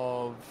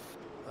of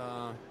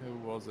who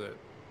was it?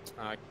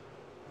 I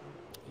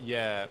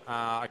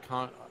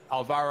can't.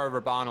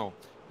 Alvaro Rabanal.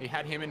 He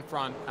had him in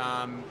front,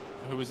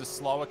 who was a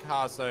slower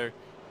car, so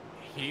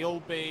he'll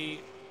be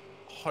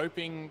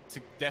hoping to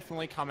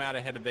definitely come out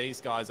ahead of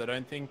these guys. I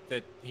don't think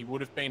that he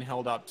would have been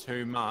held up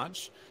too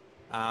much,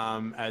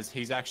 as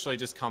he's actually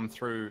just come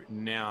through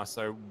now,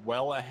 so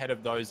well ahead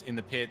of those in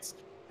the pits.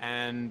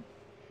 And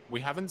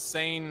we haven't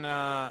seen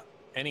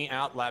any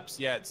outlaps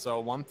yet,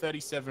 so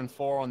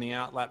 1:37.4 on the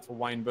outlap for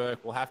Wayne Burke.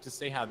 We'll have to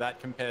see how that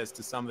compares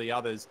to some of the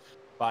others,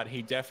 but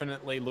he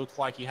definitely looked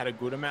like he had a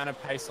good amount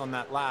of pace on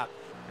that lap.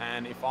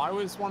 And if I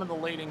was one of the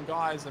leading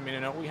guys, I mean, I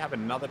know we have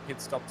another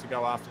pit stop to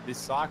go after this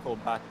cycle,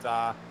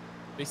 but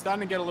he's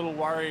starting to get a little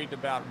worried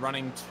about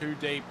running too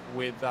deep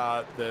with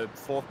the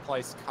 4th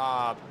place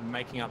car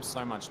making up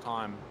so much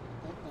time.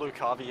 Luke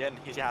Harvey in,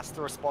 he has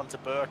to respond to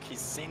Burke. He's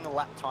seen the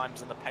lap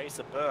times and the pace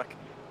of Burke,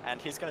 and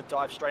he's going to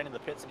dive straight into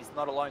the pits, and he's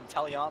not alone.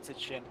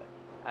 Taliancic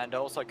and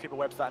also Cooper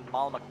Webster and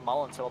Marlon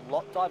McMullen, so a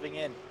lot diving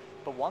in.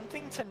 But one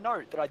thing to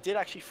note that I did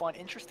actually find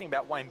interesting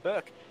about Wayne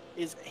Burke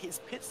is his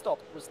pit stop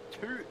was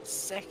 2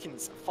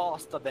 seconds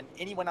faster than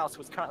anyone else who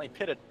was currently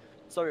pitted.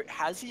 So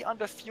has he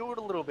underfueled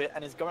a little bit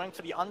and is going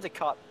for the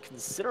undercut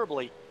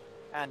considerably?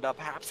 And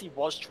perhaps he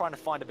was trying to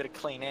find a bit of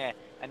clean air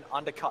and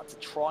undercut to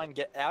try and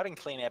get out in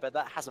clean air, but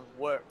that hasn't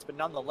worked. But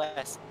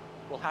nonetheless,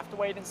 we'll have to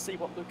wait and see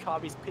what Luke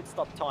Harvey's pit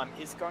stop time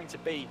is going to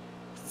be.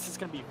 This is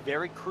going to be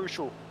very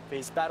crucial for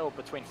his battle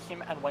between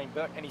him and Wayne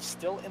Burke, and he's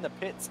still in the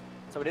pits.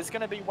 So it is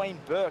going to be Wayne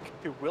Burke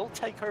who will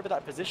take over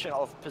that position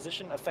of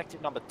position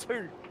effective number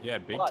 2. Yeah,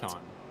 big time.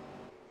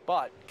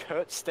 But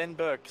Kurt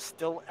Stenberg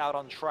still out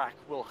on track.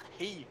 Will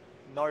he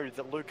know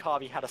that Luke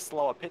Harvey had a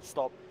slower pit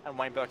stop and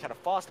Wayne Burke had a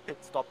faster pit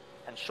stop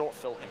and short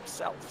fill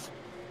himself?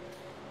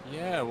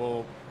 Yeah,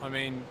 well, I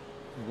mean,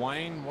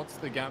 Wayne, what's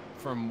the gap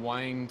from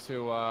Wayne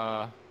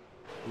to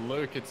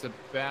Luke? It's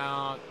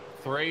about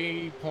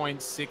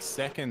 3.6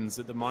 seconds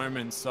at the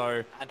moment,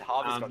 so... And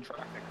Harvey's got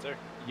traffic too.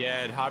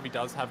 Yeah, Harvey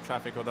does have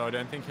traffic, although I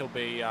don't think he'll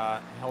be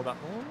held up.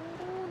 Oh,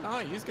 no,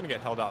 he is going to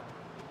get held up.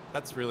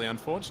 That's really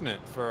unfortunate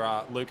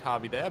for Luke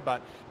Harvey there,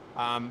 but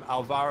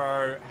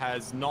Alvaro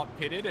has not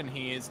pitted, and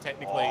he is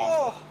technically...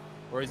 Oh!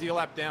 Or is he a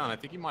lap down? I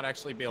think he might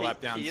actually be a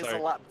lap down. He is so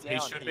a lap down. He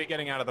should be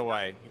getting out of the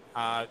way.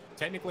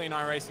 Technically in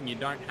iRacing, you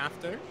don't have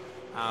to,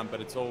 but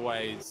it's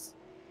always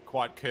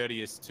quite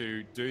courteous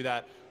to do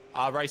that.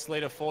 Our race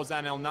leader,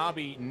 Forzan El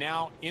Nabi,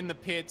 now in the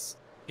pits.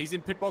 He's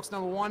in pit box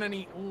number 1, and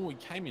he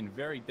came in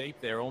very deep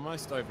there,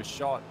 almost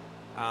overshot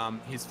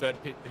his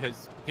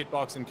pit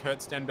box, and Kurt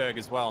Stenberg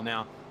as well.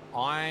 Now,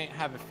 I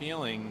have a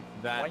feeling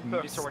that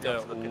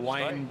Mr.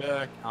 Wayne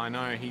Burke, I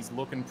know, he's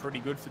looking pretty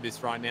good for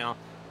this right now.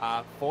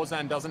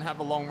 Forzan doesn't have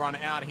a long run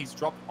out. He's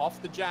dropped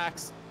off the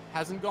jacks,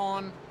 hasn't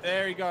gone.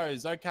 There he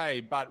goes. Okay,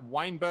 but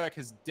Wayne Burke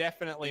has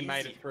definitely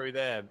made it through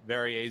there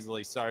very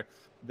easily. So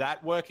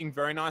that working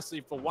very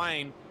nicely for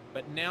Wayne.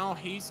 But now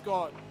he's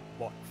got,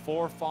 what,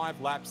 4 or 5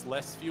 laps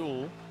less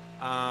fuel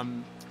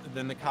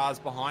than the cars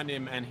behind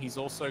him. And he's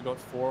also got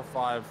 4 or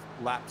 5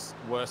 laps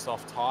worse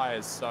off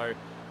tires. So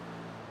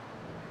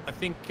I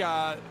think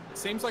it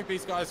seems like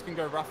these guys can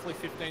go roughly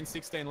 15,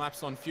 16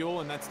 laps on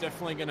fuel, and that's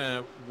definitely going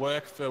to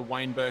work for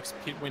Wayne Burke's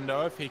pit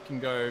window. If he can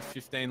go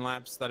 15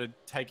 laps, that'd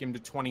take him to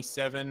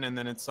 27, and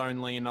then it's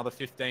only another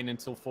 15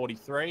 until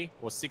 43,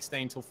 or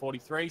 16 till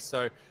 43.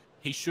 So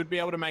he should be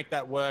able to make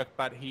that work,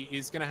 but he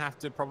is going to have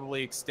to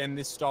probably extend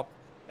this stop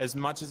as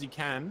much as he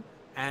can,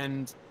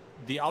 and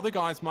the other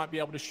guys might be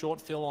able to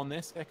short fill on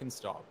their second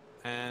stop.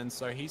 And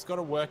so he's got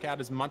to work out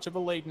as much of a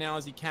lead now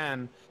as he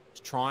can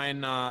to try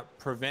and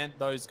prevent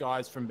those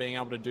guys from being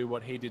able to do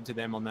what he did to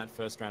them on that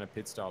first round of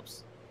pit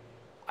stops.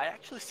 I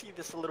actually see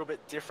this a little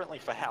bit differently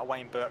for how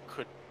Wayne Burke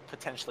could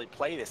potentially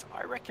play this.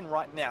 I reckon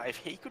right now, if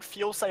he could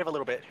fuel save a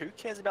little bit, who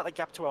cares about the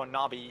gap to El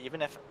Nabi,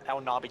 even if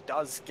El Nabi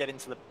does get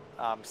into the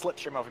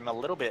slipstream of him a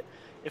little bit.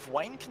 If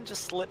Wayne can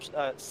just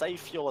save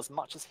fuel as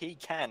much as he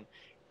can,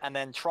 and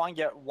then try and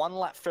get 1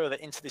 lap further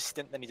into this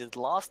stint than he did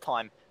last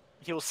time,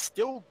 he'll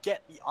still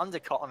get the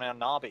undercut on El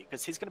Nabi,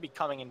 because he's going to be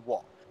coming in,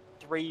 what,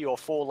 3 or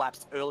 4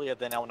 laps earlier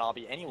than El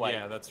Nabi anyway.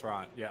 Yeah, that's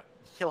right. Yeah.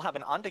 He'll have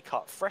an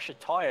undercut, fresher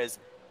tires.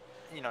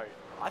 You know,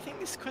 I think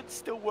this could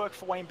still work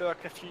for Wayne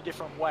Burke a few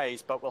different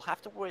ways, but we'll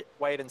have to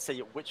wait and see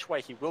which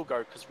way he will go,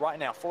 because right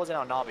now, Forzan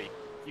El Nabi,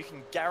 you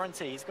can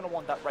guarantee he's going to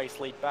want that race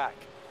lead back.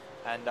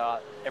 And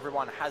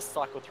everyone has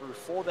cycled through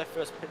for their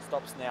first pit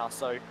stops now,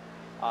 so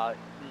the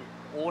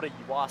order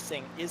you are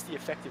seeing is the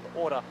effective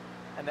order.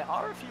 And there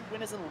are a few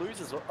winners and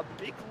losers. A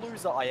big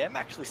loser I am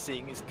actually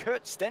seeing is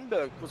Kurt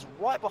Stenberg, was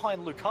right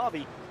behind Luke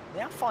Harvey,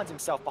 now finds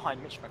himself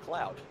behind Mitch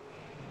McLeod.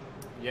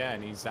 Yeah,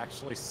 and he's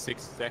actually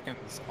 6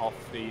 seconds off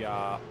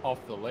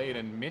the lead,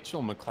 and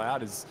Mitchell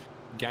McLeod has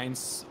gained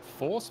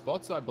 4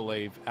 spots, I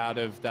believe, out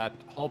of that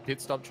whole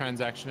pit stop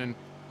transaction. And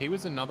he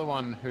was another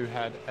one who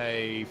had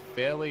a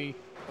fairly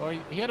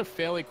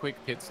quick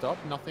pit stop,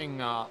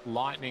 nothing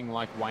lightning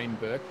like Wayne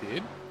Burke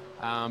did,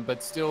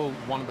 but still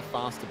one of the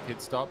faster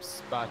pit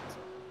stops. But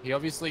he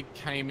obviously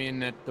came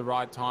in at the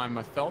right time.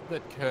 I felt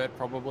that Kurt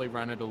probably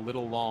ran it a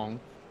little long,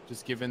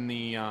 just given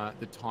the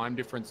time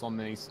difference on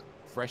these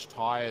fresh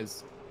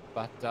tires.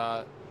 But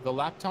the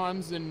lap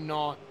times are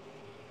not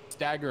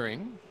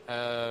staggering.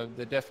 They're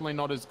definitely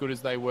not as good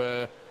as they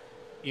were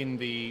in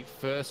the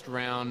first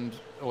round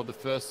or the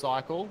first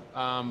cycle.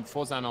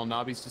 Forzan El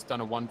Nabi's just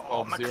done a 1:12.0.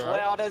 Oh,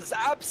 McLeod has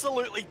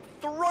absolutely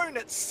thrown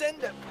it.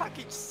 Send it.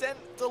 Package sent.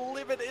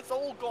 Delivered. It's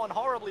all gone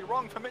horribly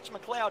wrong for Mitch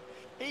McLeod.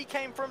 He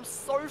came from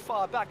so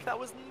far back. That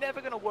was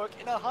never going to work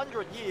in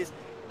 100 years.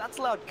 That's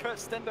allowed Kurt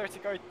Stenberg to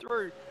go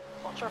through.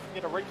 Not sure if we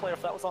can get a replay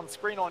if that was on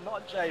screen or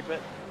not, Jay, but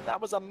that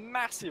was a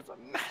massive,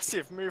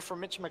 massive move from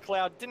Mitch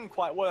McLeod. Didn't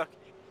quite work.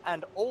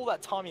 And all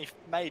that time he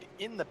made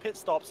in the pit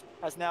stops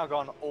has now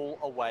gone all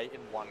away in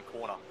one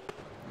corner.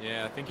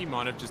 Yeah, I think he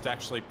might have just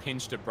actually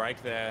pinched a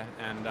brake there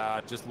and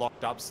just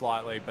locked up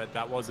slightly, but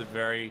that was a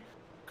very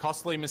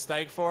costly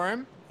mistake for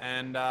him.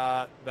 And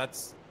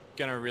that's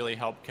going to really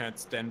help Kurt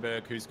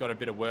Stenberg, who's got a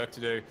bit of work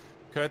to do.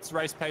 Kurt's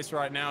race pace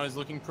right now is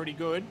looking pretty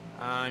good.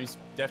 He's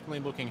definitely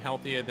looking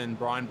healthier than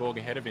Brian Borg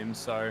ahead of him,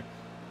 so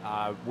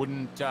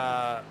wouldn't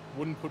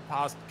put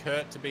past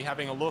Kurt to be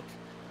having a look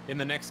in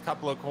the next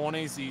couple of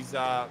corners. He's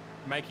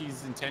making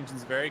his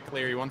intentions very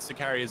clear. He wants to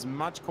carry as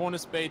much corner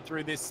speed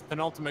through this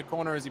penultimate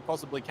corner as he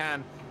possibly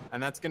can,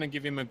 and that's going to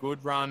give him a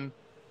good run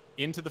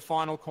into the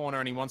final corner,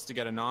 and he wants to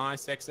get a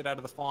nice exit out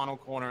of the final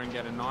corner and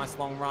get a nice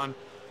long run.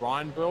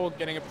 Brian Burl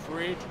getting a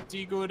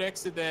pretty good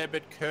exit there,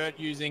 but Kurt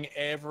using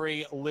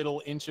every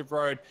little inch of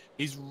road.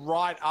 He's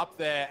right up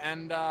there,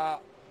 and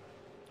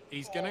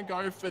he's going to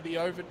go for the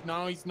over.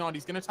 No, he's not.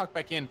 He's going to tuck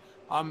back in.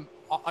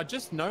 I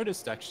just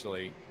noticed,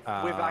 actually.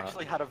 We've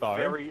actually had a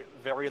very,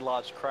 very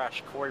large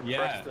crash. Corey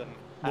Preston.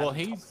 Well,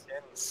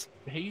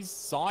 he's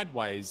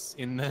sideways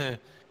in the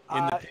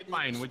pit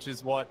lane, which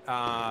is what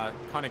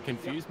kind of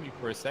confused me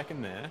for a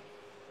second there.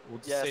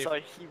 Yeah, so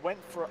he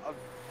went for a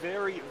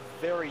very,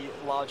 very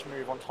large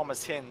move on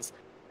Thomas Hins,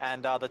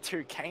 and the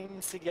two came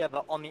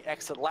together on the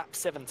exit lap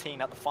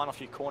 17 at the final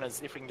few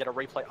corners, if we can get a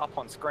replay up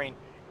on screen.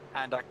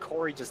 And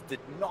Corey just did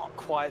not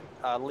quite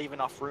leave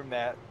enough room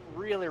there.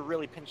 Really,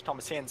 really pinched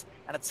Thomas Hins,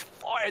 and it's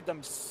fired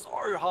them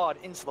so hard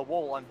into the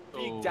wall, and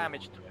big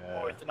damage to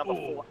both the number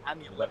 4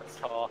 and the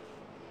 11th car.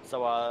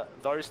 So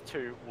those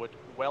two would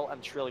well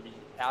and truly be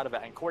out of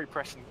it. And Corey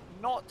Preston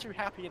not too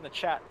happy in the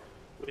chat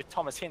with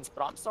Thomas Hins,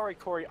 but I'm sorry,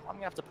 Corey, I'm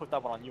gonna have to put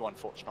that one on you,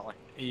 unfortunately.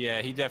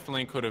 Yeah, he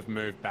definitely could have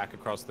moved back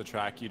across the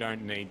track. You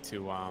don't need to,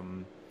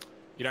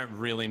 you don't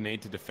really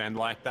need to defend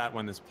like that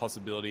when there's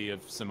possibility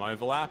of some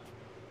overlap.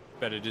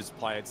 Better just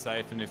play it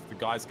safe, and if the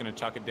guy's going to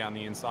chuck it down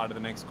the inside of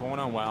the next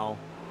corner, well,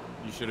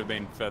 you should have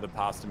been further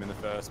past him in the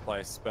first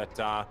place.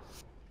 But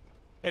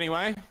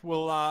anyway,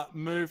 we'll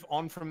move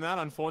on from that.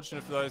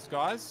 Unfortunate for those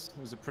guys.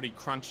 It was a pretty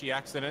crunchy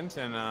accident,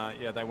 and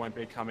yeah, they won't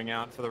be coming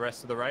out for the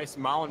rest of the race.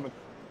 Marlon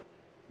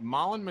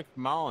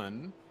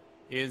McMullen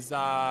is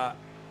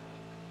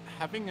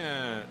having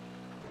a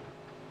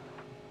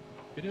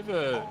bit of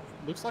a...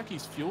 Looks like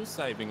he's fuel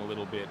saving a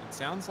little bit. It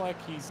sounds like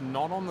he's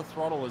not on the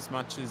throttle as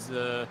much as...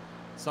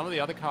 some of the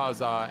other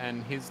cars are,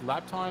 and his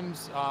lap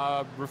times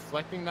are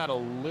reflecting that a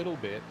little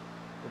bit.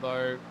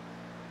 Although,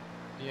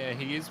 yeah,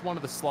 he is one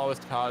of the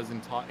slowest cars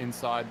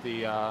inside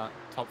the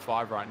top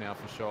 5 right now,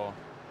 for sure.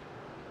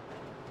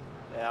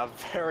 Yeah,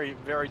 very,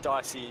 very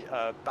dicey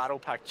battle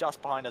pack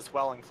just behind as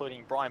well,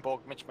 including Brian Borg,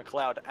 Mitch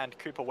McLeod, and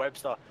Cooper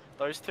Webster.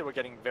 Those two are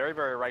getting very,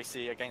 very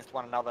racy against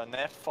one another, and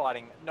they're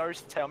fighting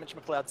nose to tail. Mitch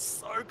McLeod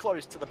so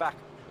close to the back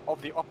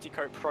of the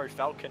Optico Pro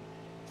Falcon.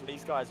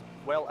 These guys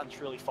well and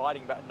truly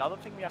fighting. But another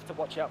thing we have to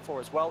watch out for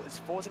as well is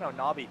Forzan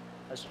Nabi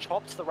has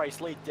chopped the race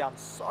lead down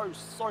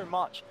so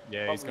much.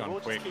 Yeah, he's gone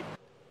quick.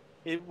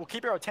 We'll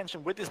keep our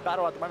attention with this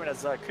battle at the moment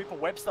as Cooper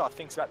Webster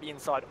thinks about the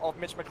inside of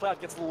Mitch McLeod.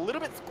 Gets a little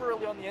bit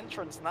squirrely on the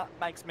entrance, and that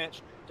makes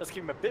Mitch just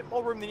give him a bit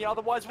more room than he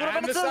otherwise would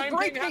have. And the same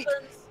thing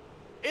happens.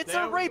 It's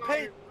a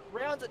repeat.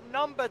 Round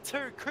number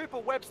 2, Cooper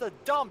Webster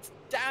dumped,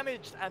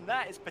 damaged, and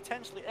that is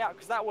potentially out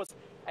because that was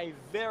a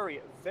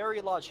very, very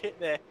large hit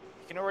there.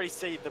 You can already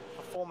see the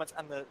performance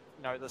and the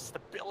the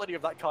stability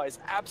of that car is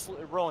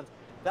absolutely ruined.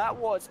 That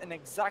was an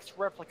exact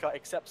replica,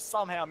 except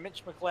somehow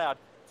Mitch McLeod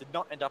did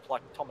not end up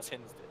like Thomas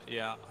Hins did.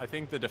 Yeah, I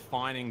think the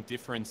defining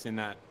difference in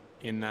that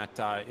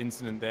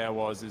incident there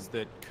is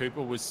that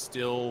Cooper was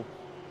still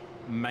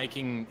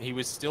he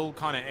was still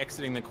kind of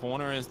exiting the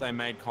corner as they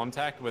made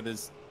contact,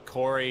 whereas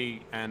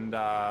Corey and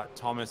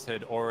Thomas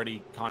had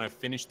already kind of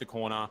finished the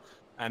corner.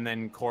 And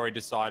then Corey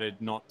decided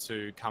not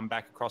to come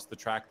back across the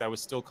track. They were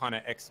still kind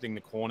of exiting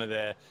the corner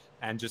there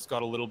and just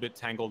got a little bit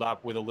tangled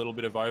up with a little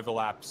bit of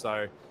overlap.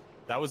 So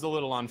that was a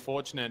little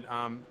unfortunate.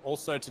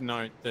 Also to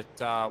note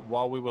that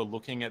while we were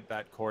looking at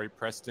that Corey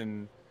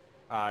Preston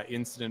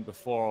incident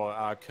before,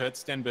 Kurt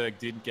Stenberg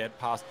did get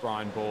past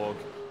Brian Borg.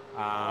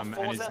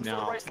 And is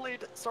now... the race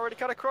lead. Sorry to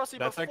cut across you,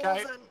 That's but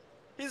okay.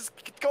 He's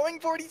going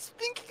for it. He's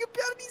thinking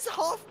about it. He's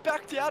half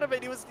backed out of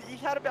it. He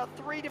had about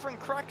 3 different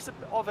cracks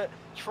of it,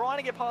 trying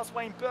to get past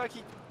Wayne Burke.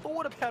 He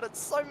thought about it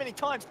so many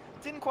times,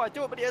 didn't quite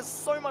do it, but he has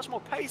so much more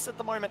pace at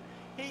the moment.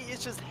 He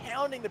is just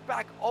hounding the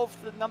back of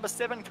the number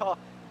 7 car.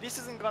 This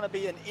isn't going to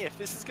be an if.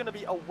 This is going to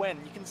be a when.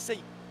 You can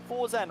see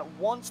Forzan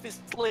wants this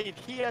lead.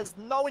 He has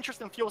no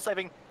interest in fuel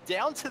saving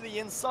down to the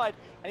inside,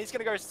 and he's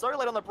going to go so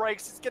late on the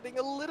brakes. He's getting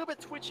a little bit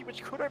twitchy,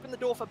 which could open the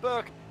door for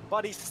Burke,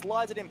 but he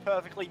slides it in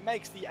perfectly,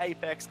 makes the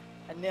apex.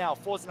 And now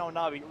Forzan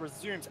Nabi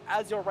resumes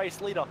as your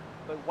race leader,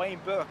 but Wayne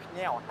Burke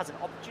now has an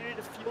opportunity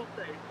to fuel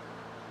save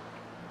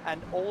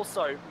and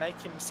also make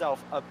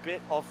himself a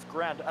bit off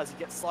ground as he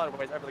gets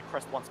sideways over the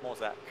crest once more,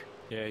 Zach.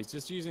 Yeah, he's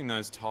just using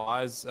those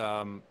tyres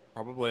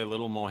probably a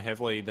little more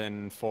heavily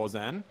than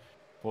Forzan.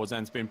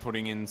 Forzan's been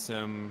putting in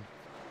some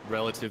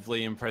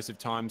relatively impressive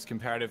times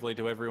comparatively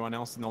to everyone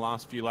else in the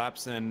last few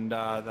laps, and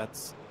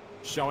that's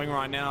showing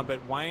right now.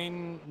 But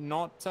Wayne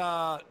not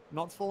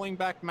falling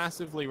back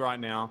massively right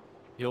now.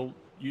 He'll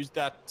use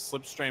that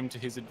slipstream to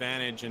his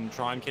advantage and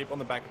try and keep on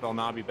the back of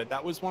Nabi. But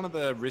that was one of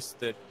the risks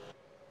that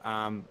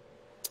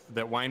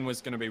that Wayne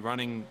was going to be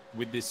running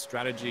with this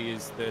strategy,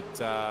 is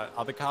that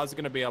other cars are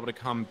going to be able to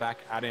come back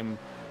at him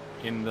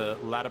in the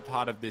latter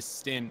part of this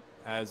stint,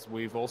 as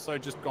we've also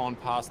just gone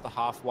past the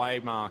halfway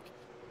mark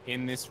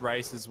in this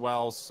race as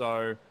well.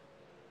 So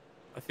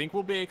I think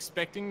we'll be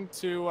expecting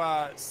to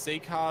see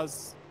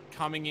cars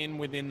coming in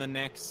within the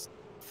next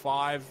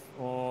 5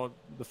 or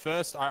the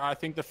first. I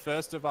think the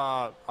first of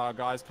our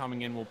guys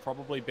coming in will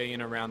probably be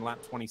in around lap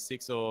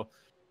 26 or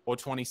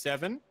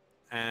 27.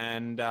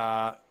 And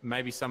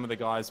maybe some of the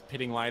guys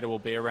pitting later will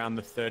be around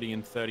the 30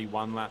 and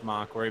 31 lap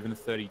mark, or even the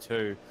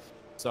 32.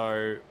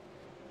 So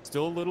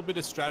still a little bit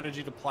of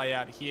strategy to play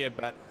out here,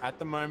 but at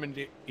the moment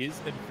it is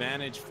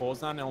advantage for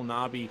Fauzan El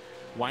Nabi.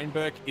 Wayne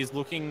Burke is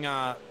looking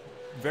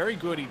very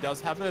good. He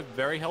does have a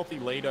very healthy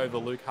lead over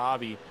Luke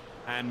Harvey,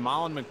 and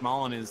Marlon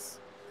McMullen is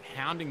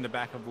hounding the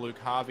back of Luke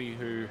Harvey,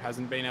 who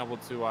hasn't been able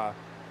to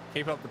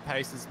keep up the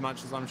pace as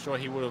much as I'm sure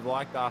he would have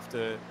liked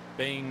after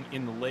being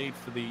in the lead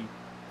for the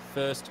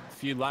first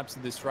few laps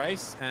of this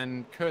race.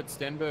 And Kurt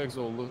Stenberg's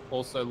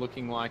also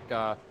looking like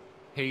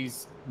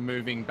he's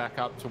moving back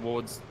up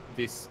towards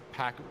this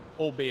pack,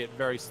 albeit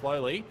very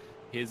slowly.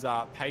 His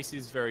pace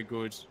is very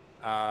good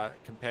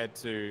compared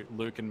to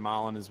Luke and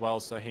Marlon as well,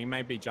 so he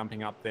may be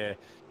jumping up there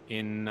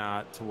in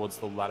towards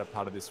the latter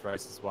part of this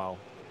race as well.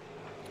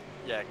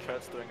 Yeah,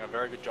 Kurt's doing a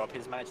very good job.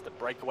 He's managed to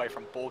break away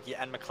from Borgie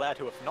and McLeod,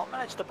 who have not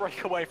managed to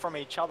break away from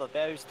each other.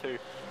 Those two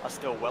are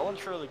still well and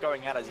truly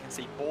going out. As you can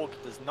see, Borg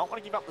does not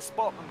want to give up the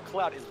spot, and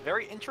McLeod is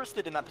very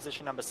interested in that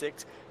position number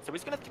 6. So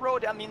he's going to throw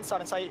it down the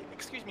inside and say,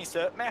 "Excuse me,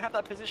 sir, may I have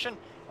that position?"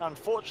 And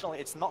unfortunately,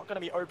 it's not going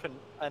to be open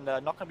and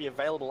not going to be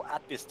available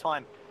at this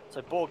time.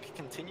 So Borg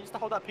continues to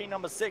hold that P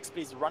number 6, but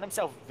he's run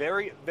himself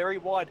very, very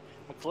wide.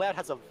 McLeod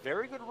has a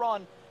very good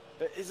run,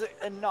 but is it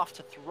enough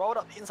to throw it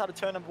up the inside of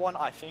turn number 1?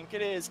 I think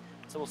it is.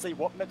 So we'll see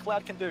what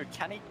McLeod can do.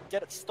 Can he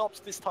get it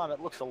stopped this time? It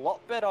looks a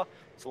lot better.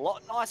 It's a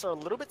lot nicer, a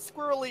little bit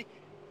squirrely.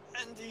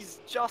 And he's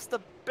just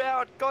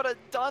about got it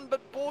done, but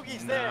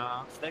Borgie's there.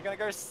 So they're going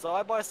to go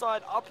side by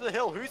side up the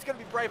hill. Who's going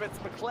to be brave? It's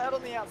McLeod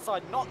on the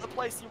outside, not the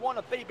place you want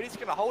to be, but he's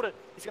going to hold it.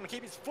 He's going to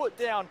keep his foot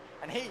down,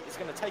 and he is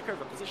going to take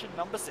over position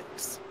number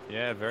 6.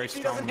 Yeah, very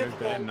strong move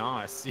there.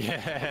 Nice.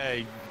 Yeah,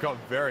 he got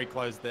very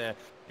close there.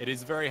 It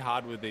is very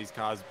hard with these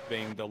cars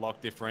being the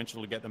lock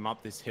differential to get them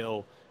up this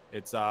hill.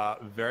 It's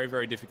very,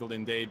 very difficult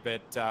indeed.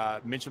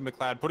 But Mitchell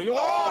McLeod putting it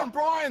on.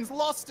 Brian's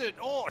lost it.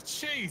 Oh,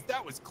 jeez,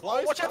 that was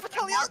close. Oh, watch out for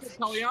Taliancic.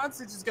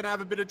 Taliancic is going to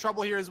have a bit of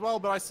trouble here as well.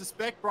 But I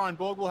suspect Brian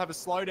Borg will have a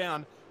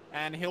slowdown,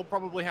 and he'll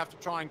probably have to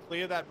try and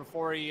clear that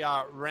before he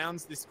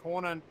rounds this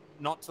corner,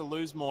 not to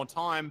lose more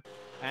time.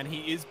 And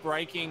he is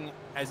braking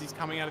as he's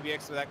coming out of the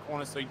exit of that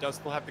corner, so he does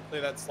still have to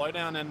clear that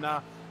slowdown.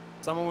 And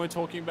someone we were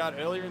talking about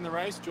earlier in the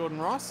race,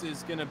 Jordan Ross,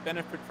 is going to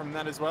benefit from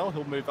that as well.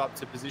 He'll move up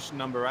to position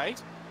number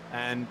 8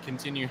 and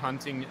continue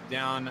hunting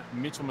down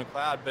Mitchell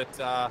McLeod.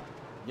 But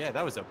yeah,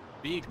 that was a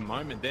big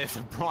moment there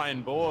for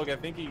Brian Borg. I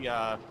think he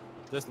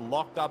just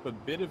locked up a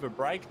bit of a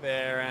break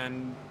there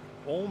and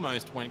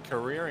almost went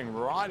careering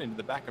right into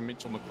the back of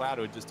Mitchell McLeod,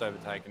 who had just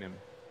overtaken him.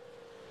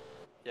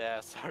 Yeah,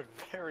 so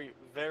very,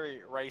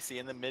 very racy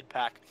in the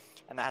mid-pack,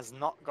 and that has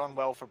not gone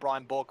well for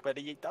Brian Borg, but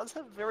he does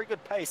have very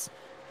good pace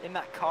in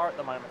that car at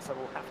the moment, so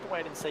we'll have to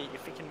wait and see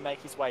if he can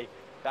make his way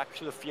back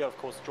to the field. Of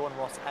course, Jordan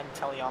Ross and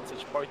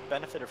Taliancic both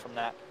benefited from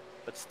that,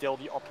 but still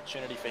the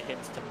opportunity for him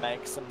to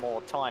make some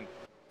more time.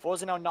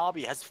 Fauzan El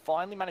Nabi has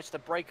finally managed to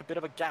break a bit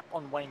of a gap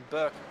on Wayne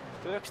Burke.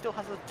 Burke still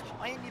has a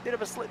tiny bit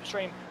of a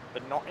slipstream,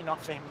 but not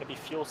enough for him to be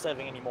fuel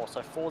saving anymore.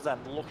 So Fauzan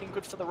looking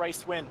good for the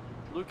race win.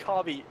 Luke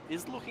Harvey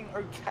is looking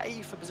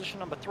okay for position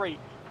number 3,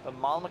 but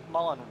Marlon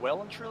McMullen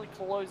well and truly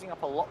closing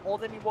up a lot more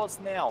than he was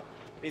now.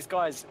 These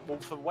guys, well,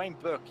 for Wayne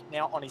Burke,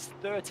 now on his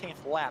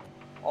 13th lap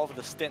of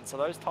the stint, so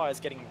those tyres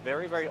getting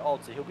very, very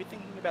old, so he'll be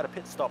thinking about a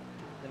pit stop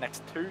the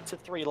next 2 to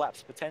 3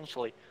 laps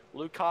potentially.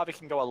 Luke Harvey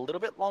can go a little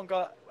bit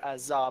longer,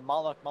 as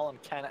Marlon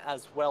McMullen can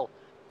as well.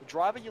 The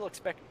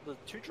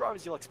two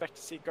drivers you'll expect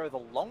to see go the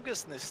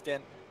longest in this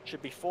stint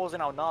should be Fauzan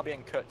El Nabi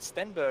and Kurt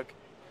Stenberg,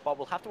 but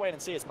we'll have to wait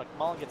and see as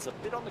McMullen gets a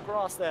bit on the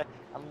grass there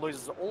and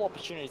loses all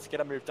opportunity to get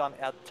a move done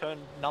at turn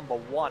number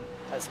 1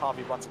 as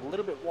Harvey runs a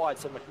little bit wide,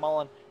 so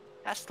McMullen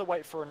has to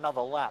wait for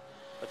another lap,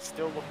 but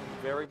still looking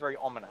very, very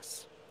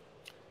ominous.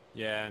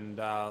 Yeah, and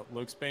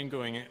Luke's been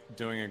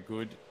doing a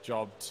good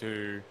job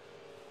to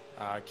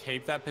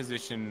keep that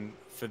position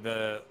for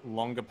the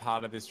longer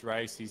part of this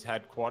race. He's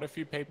had quite a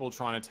few people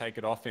trying to take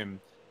it off him,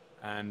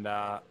 and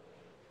I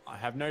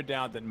have no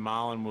doubt that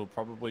Marlon will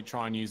probably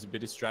try and use a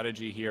bit of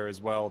strategy here as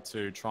well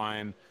to try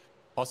and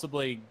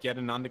possibly get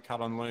an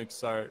undercut on Luke.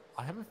 So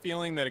I have a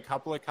feeling that a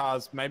couple of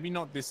cars, maybe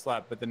not this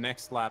lap, but the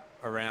next lap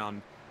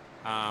around,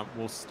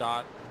 will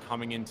start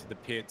coming into the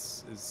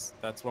pits, as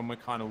that's when we're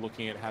kind of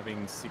looking at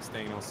having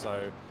 16 or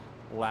so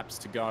laps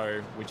to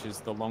go, which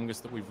is the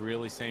longest that we've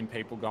really seen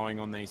people going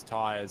on these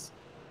tires.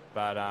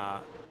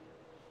 But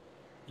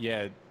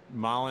yeah,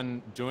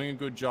 Marlon doing a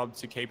good job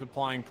to keep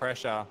applying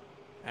pressure,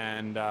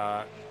 and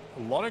a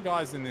lot of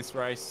guys in this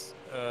race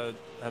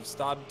have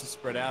started to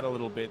spread out a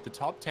little bit. The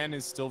top 10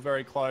 is still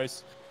very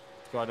close.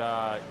 We've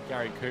got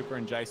Gary Cooper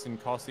and Jason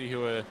Cossey,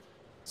 who are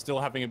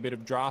still having a bit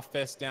of draft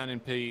fest down in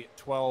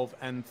P12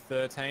 and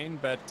 13.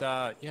 But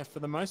yeah, for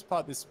the most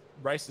part, this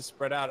race is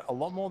spread out a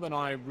lot more than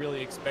I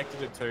really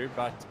expected it to.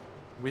 But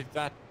with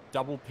that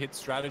double pit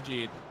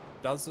strategy, it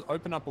does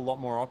open up a lot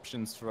more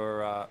options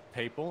for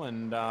people.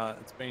 And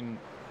it's been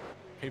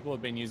people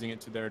have been using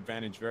it to their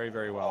advantage very,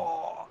 very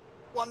well. Oh,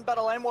 one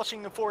battle I'm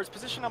watching for is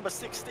position number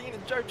 16,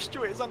 and Job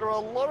Stewart is under a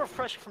lot of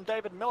pressure from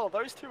David Miller.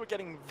 Those two are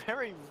getting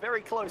very,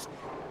 very close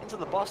into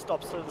the bus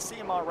stop. So the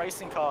CMR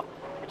racing car,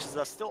 which is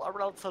still a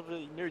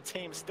relatively new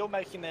team, still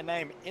making their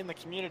name in the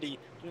community,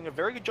 doing a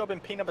very good job in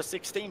P number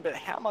 16, but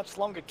how much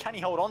longer can he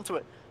hold on to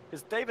it?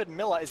 Because David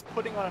Miller is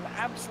putting on an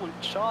absolute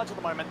charge at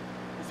the moment.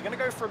 Is he going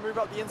to go for a move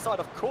up the inside?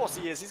 Of course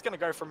he is. He's going to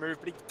go for a move,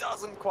 but he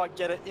doesn't quite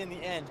get it in the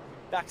end.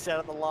 Backs out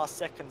at the last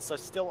second, so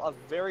still a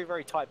very,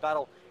 very tight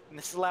battle. And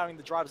this is allowing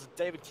the drivers of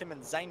David Kim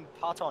and Zane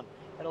Parton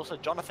and also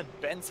Jonathan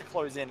Benz to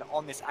close in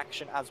on this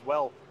action as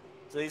well.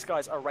 So these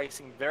guys are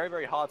racing very,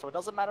 very hard. So it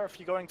doesn't matter if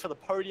you're going for the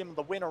podium,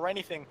 the win or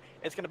anything.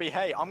 It's going to be,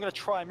 hey, I'm going to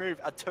try and move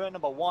at turn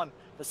number 1.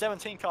 The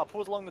 17 car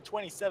pulls along the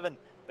 27,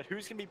 but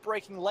who's going to be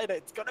braking later?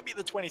 It's going to be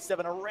the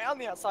 27 around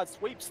the outside,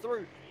 sweeps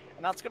through.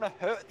 And that's going to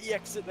hurt the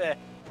exit there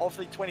of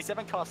the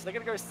 27 car. So they're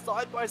going to go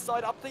side by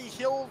side up the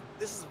hill.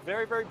 This is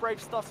very, very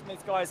brave stuff from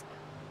these guys.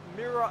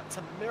 Mirror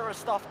to mirror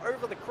stuff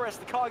over the crest.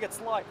 The car gets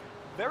light,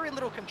 very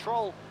little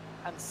control,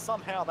 and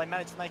somehow they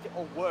manage to make it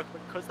all work.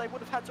 But because they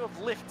would have had to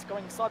have lifts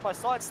going side by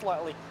side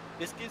slightly,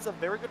 this gives a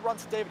very good run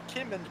to David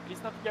Kim, and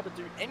he's not going to be able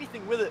to do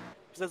anything with it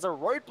because there's a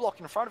roadblock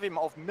in front of him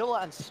of Miller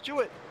and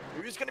Stewart,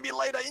 who's going to be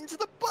later into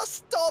the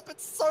bus stop.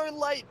 It's so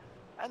late,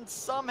 and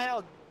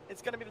somehow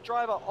it's going to be the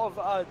driver of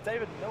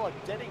David Miller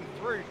getting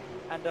through,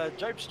 and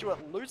Job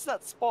Stewart loses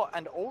that spot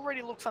and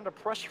already looks under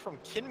pressure from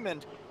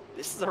Kinman.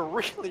 This is a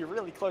really,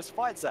 really close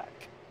fight,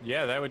 Zach.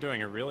 Yeah, they were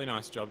doing a really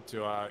nice job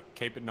to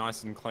keep it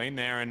nice and clean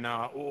there. And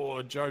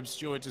Job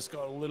Stewart just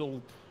got a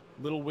little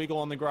wiggle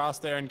on the grass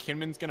there, and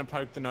Kinman's going to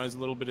poke the nose a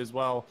little bit as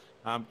well.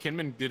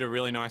 Kinman did a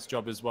really nice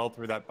job as well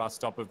through that bus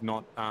stop of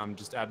not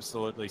just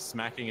absolutely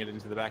smacking it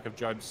into the back of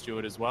Job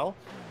Stewart as well.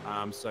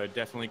 So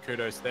definitely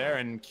kudos there.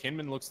 And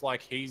Kinman looks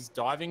like he's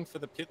diving for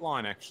the pit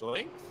line,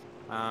 actually.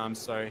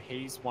 So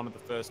he's one of the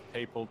first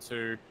people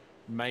to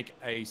make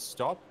a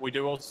stop. We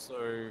do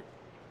also...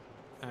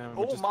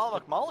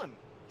 Marlon McMullen.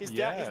 He's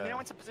down. He's now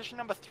into position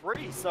number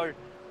 3. So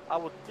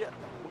we'll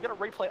get a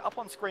replay up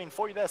on screen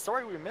for you there.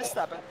 Sorry we missed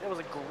that, but it was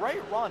a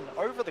great run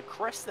over the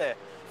crest there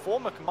for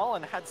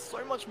McMullen. Had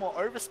so much more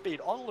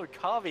overspeed on Luke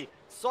Harvey,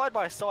 side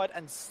by side,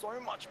 and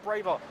so much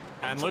braver.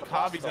 And Luke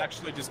Harvey's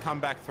actually just come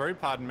back through,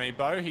 pardon me,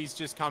 Bo. He's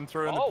just come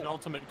through in the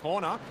penultimate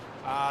corner.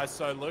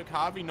 So Luke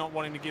Harvey not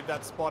wanting to give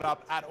that spot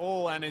up at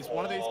all. And is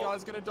one of these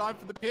guys going to dive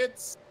for the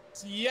pits?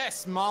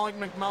 Yes, Marlon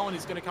McMullen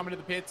is going to come into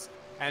the pits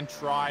and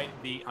try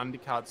the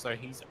undercut. So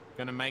he's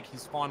going to make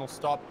his final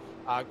stop.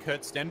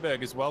 Kurt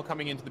Stenberg as well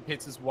coming into the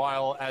pits, as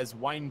well as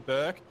Wayne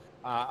Burke,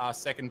 our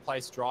second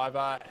place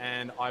driver.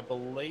 And I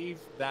believe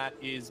that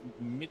is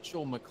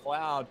Mitchell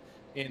McLeod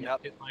in the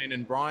pit lane,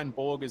 and Brian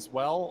Borg as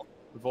well.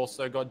 We've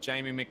also got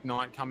Jamie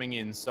McKnight coming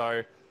in.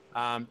 So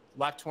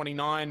lap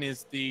 29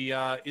 is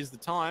the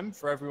time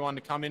for everyone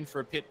to come in for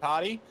a pit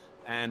party.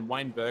 And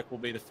Wayne Burke will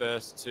be the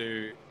first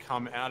to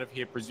come out of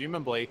here,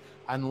 presumably,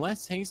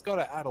 unless he's got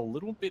to add a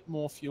little bit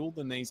more fuel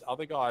than these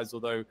other guys.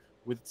 Although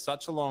with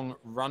such a long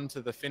run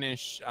to the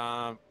finish,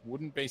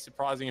 wouldn't be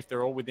surprising if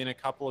they're all within a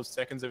couple of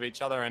seconds of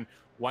each other. And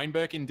Wayne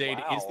Burke indeed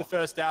is the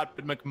first out,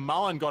 but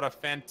McMullen got a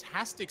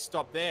fantastic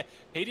stop there.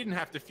 He didn't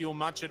have to fuel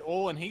much at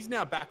all, and he's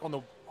now back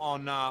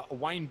on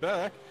Wayne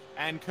Burke.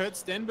 And Kurt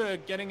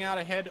Stenberg getting out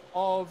ahead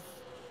of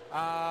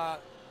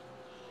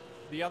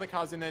the other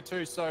cars in there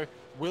too. So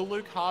will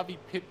Luke Harvey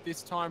pit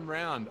this time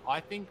round?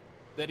 I think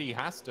that he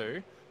has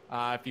to,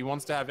 if he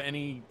wants to have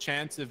any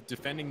chance of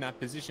defending that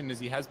position, as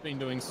he has been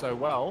doing so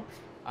well.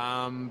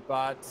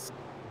 But,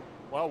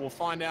 well, we'll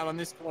find out on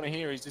this corner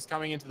here. He's just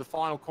coming into the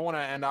final corner,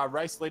 and our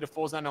race leader,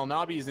 Forzan El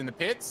Nabi, is in the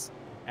pits.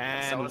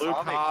 And so Luke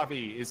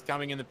Harvey is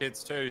coming in the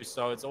pits too.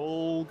 So it's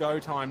all go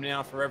time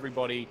now for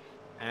everybody.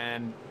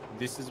 And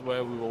this is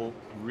where we will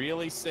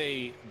really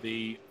see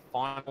the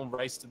final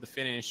race to the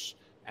finish,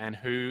 and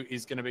who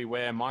is going to be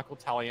where. Michael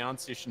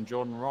Taliancic and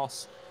Jordan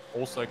Ross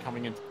also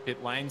coming into the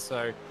pit lane. So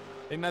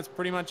I think that's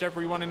pretty much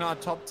everyone in our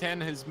top 10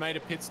 has made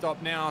a pit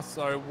stop now.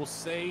 So we'll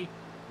see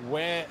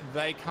where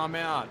they come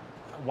out.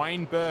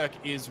 Wayne Burke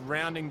is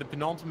rounding the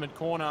penultimate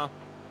corner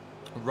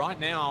right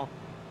now,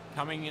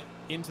 coming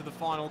into the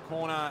final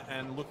corner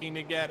and looking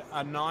to get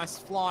a nice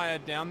flyer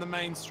down the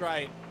main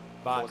straight.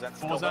 But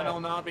Forzan El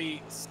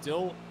Nabi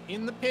still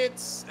in the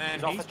pits,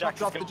 and he's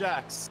dropped off the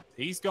jacks.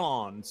 He's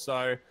gone.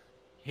 So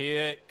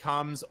here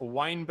comes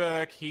Wayne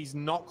Burke. He's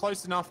not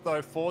close enough,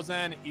 though.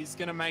 Forzan is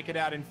going to make it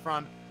out in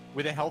front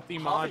with a healthy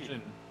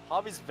margin.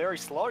 Harvey's very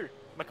slow.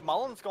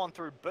 McMullen's gone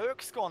through.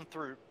 Burke's gone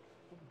through.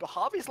 But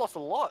Harvey's lost a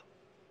lot.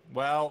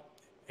 Well,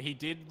 he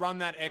did run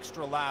that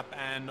extra lap,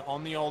 and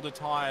on the older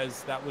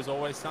tyres, that was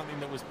always something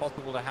that was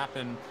possible to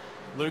happen.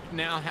 Luke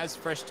now has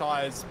fresh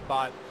tyres,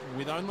 but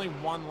with only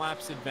 1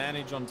 lap's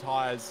advantage on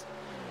tyres,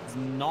 there's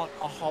not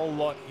a whole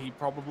lot he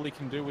probably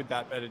can do with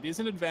that, but it is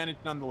an advantage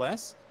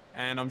nonetheless.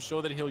 And I'm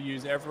sure that he'll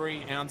use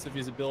every ounce of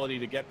his ability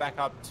to get back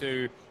up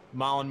to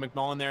Marlon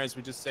McMullen there, as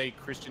we just see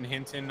Christian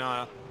Hinton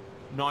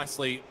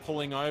nicely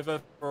pulling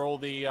over for all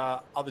the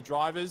other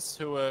drivers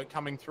who are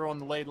coming through on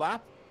the lead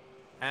lap.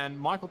 And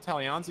Michael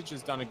Talianzic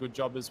has done a good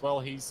job as well.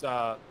 He's,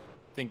 I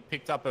think,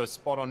 picked up a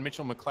spot on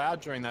Mitchell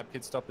McLeod during that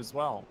pit stop as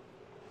well.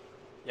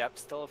 Yep,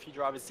 still a few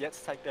drivers yet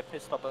to take their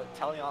pit stop, but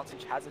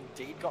Talianzic has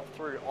indeed got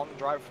through on the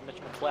driver from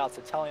Mitchell McLeod.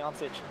 So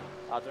Talianzic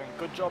doing a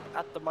good job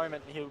at the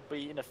moment. He'll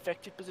be in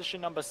effective position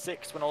number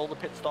 6 when all the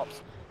pit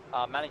stops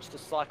manage to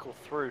cycle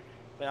through.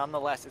 But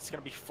nonetheless, it's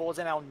going to be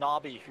Forzen El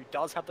Nabi, who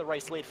does have the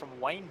race lead from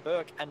Wayne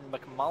Burke and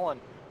McMullen.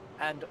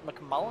 And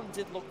McMullen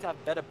did look to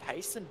have better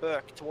pace than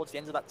Burke towards the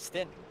end of that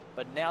stint.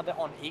 But now they're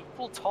on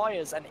equal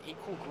tyres and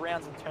equal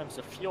grounds in terms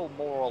of fuel,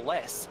 more or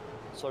less.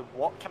 So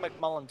what can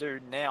McMullen do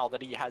now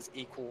that he has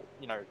equal,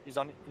 is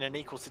in an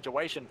equal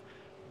situation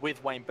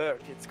with Wayne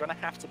Burke? It's going to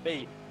have to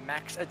be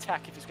max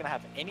attack if he's going to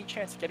have any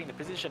chance of getting the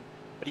position.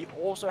 But he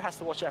also has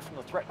to watch out from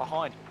the threat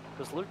behind,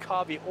 because Luke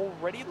Harvey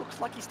already looks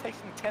like he's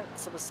taking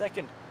tenths of a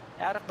second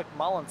out of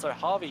McMullen. So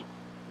Harvey,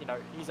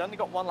 he's only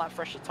got 1 lap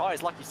fresher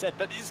tyres, like you said,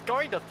 but he's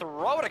going to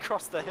throw it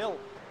across the hill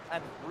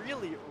and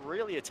really,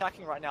 really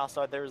attacking right now.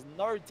 So there is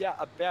no doubt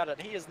about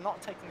it. He is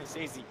not taking this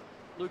easy.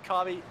 Luke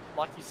Harvey,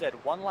 like you said,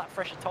 1 lap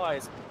fresher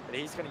tyres, but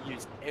he's going to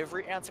use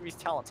every ounce of his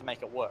talent to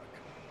make it work.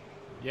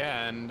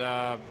 Yeah, and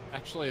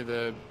actually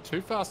the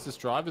 2 fastest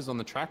drivers on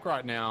the track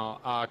right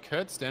now are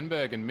Kurt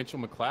Stenberg and Mitchell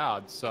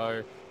McLeod.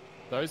 So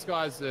those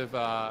guys have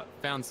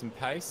found some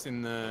pace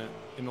in the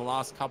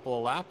last couple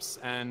of laps,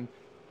 and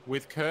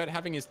with Kurt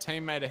having his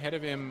teammate ahead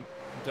of him,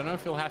 I don't know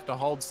if he'll have to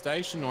hold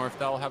station or if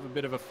they'll have a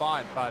bit of a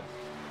fight, but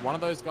one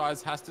of those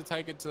guys has to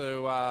take it to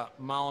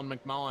Marlon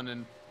McMullen.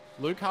 And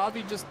Luke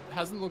Harvey just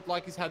hasn't looked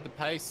like he's had the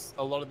pace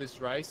a lot of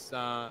this race.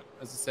 As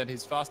I said,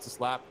 his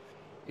fastest lap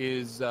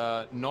is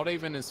not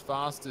even as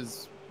fast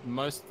as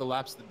most of the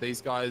laps that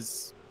these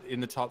guys in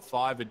the top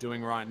 5 are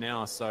doing right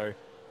now. So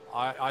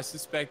I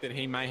suspect that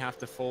he may have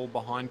to fall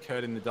behind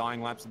Kurt in the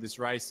dying laps of this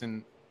race,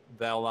 and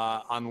they'll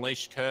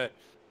unleash Kurt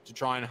to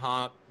try and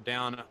hunt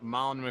down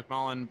Marlon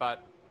McMullen.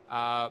 But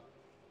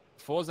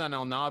Forzan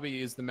El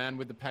Nabi is the man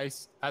with the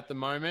pace at the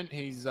moment.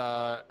 He's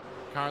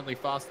currently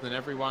faster than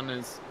everyone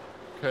as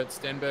Kurt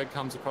Stenberg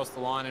comes across the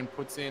line and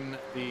puts in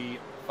the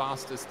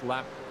fastest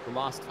lap the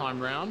last time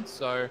round.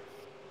 So,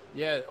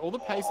 yeah, all the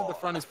pace at the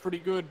front is pretty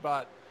good,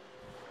 but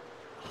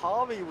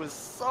Harvey was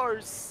so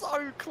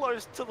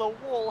close to the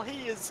wall.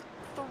 He is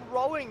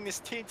throwing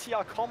this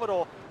TTR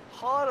Commodore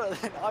harder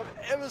than I've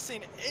ever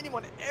seen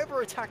anyone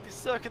ever attack this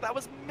circuit. That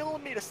was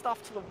millimeter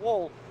stuff to the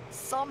wall.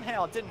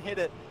 Somehow didn't hit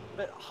it,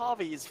 but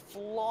Harvey is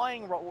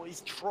flying. Well,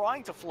 he's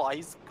trying to fly.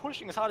 He's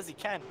pushing as hard as he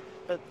can.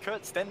 But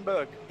Kurt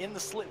Stenberg in the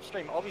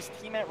slipstream of his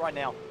teammate right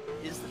now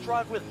is the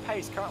driver with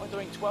pace, currently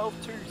doing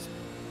 12.2s.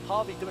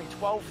 Harvey doing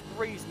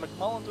 12.3s.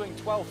 McMullen doing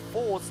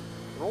 12.4s.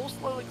 They're all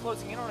slowly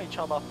closing in on each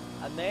other,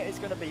 and there is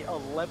going to be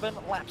 11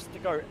 laps to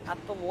go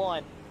at the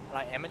line. And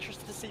I am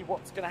interested to see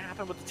what's going to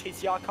happen with the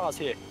TCR cars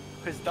here.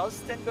 Because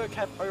does Stenberg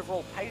have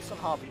overall pace on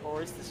Harvey,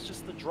 or is this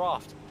just the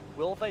draft?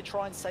 Will they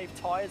try and save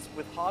tyres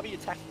with Harvey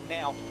attacking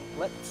now?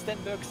 Let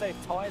Stenberg save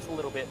tyres a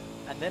little bit,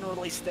 and then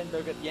release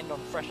Stenberg at the end on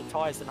fresher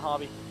tyres than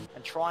Harvey,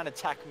 and try and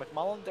attack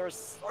McMullen. There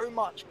is so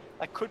much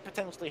that could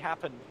potentially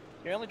happen.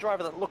 The only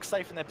driver that looks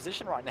safe in their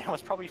position right now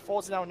is probably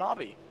Forzen El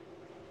Nabi.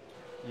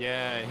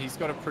 yeah, he's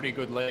got a pretty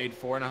good lead,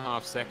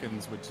 4.5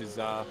 seconds, which is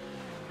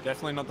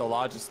definitely not the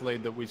largest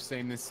lead that we've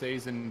seen this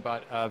season,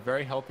 but a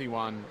very healthy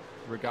one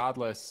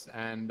regardless.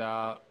 And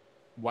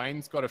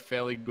Wayne's got a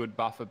fairly good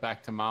buffer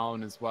back to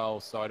Marlon as well,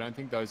 so I don't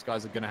think those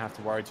guys are going to have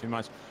to worry too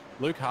much.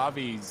 Luke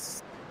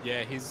Harvey's,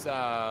 yeah, his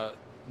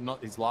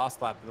not his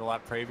last lap, but the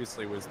lap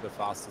previously was the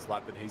fastest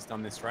lap that he's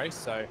done this race,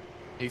 so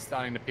he's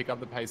starting to pick up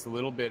the pace a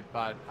little bit.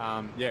 But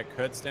yeah,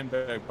 Kurt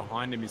Stenberg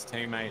behind him, his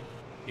teammate,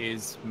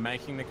 is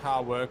making the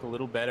car work a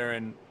little better,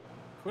 and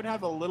could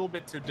have a little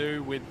bit to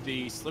do with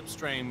the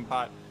slipstream,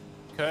 but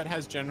Kurt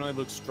has generally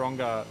looked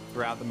stronger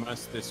throughout the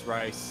most of this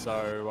race.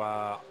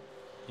 So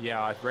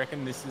yeah, I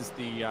reckon this is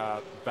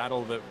the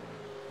battle that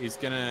is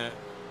going to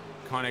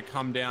kind of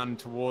come down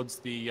towards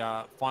the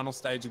final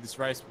stage of this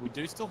race. We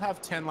do still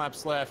have 10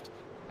 laps left,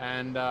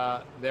 and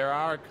there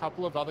are a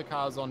couple of other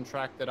cars on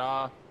track that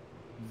are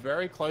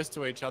very close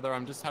to each other.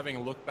 I'm just having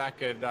a look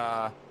back at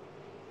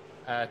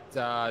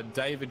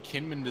David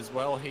Kinmond as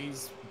well.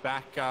 He's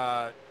back.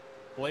 I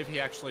believe he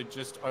actually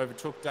just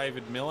overtook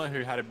David Miller,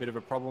 who had a bit of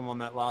a problem on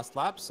that last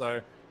lap.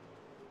 So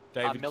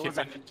David Miller's Kinmond,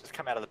 actually just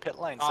come out of the pit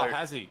lane. oh, So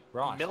has he?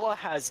 Right. Miller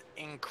has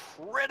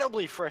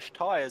incredibly fresh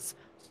tyres,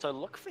 so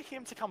look for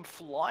him to come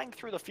flying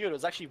through the field. It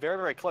was actually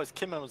very close.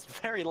 Kinman was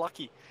very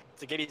lucky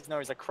to get his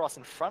nose across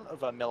in front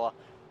of Miller,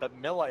 but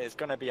Miller is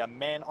going to be a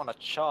man on a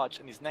charge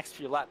in his next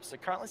few laps. So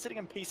currently sitting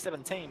in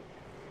P17,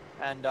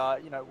 and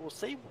you know, we'll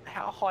see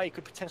how high he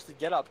could potentially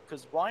get up,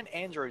 because Ryan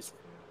Andrews,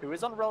 who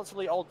is on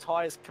relatively old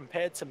tyres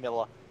compared to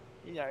Miller,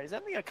 you know, he's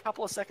only a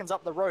couple of seconds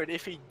up the road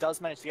if he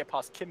does manage to get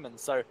past Kinman.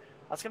 So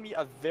that's going to be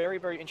a very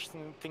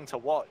interesting thing to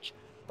watch.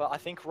 But I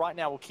think right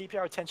now we'll keep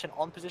our attention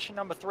on position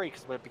number 3,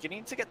 because we're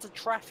beginning to get to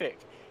traffic.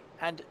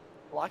 And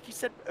like you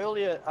said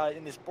earlier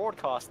in this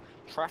broadcast,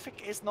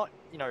 traffic is not,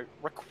 you know,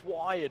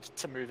 required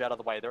to move out of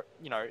the way. There,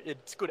 you know,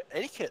 it's good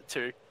etiquette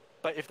to,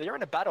 But if they're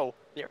in a battle,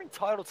 they're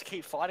entitled to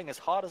keep fighting as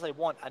hard as they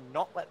want and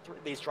not let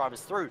these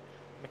drivers through.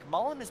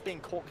 McMullen is being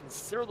caught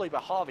considerably by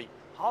Harvey.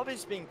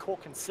 Harvey's being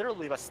caught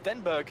considerably by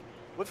Stenberg.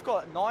 We've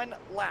got 9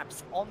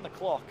 laps on the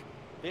clock.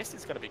 This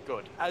is going to be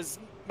good. As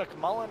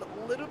McMullen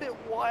a little bit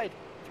wide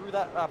through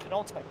that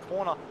penultimate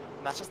corner,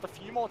 and that's just a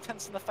few more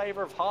tenths in the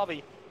favor of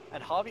Harvey.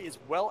 And Harvey is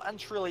well and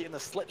truly in the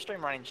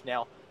slipstream range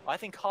now. I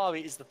think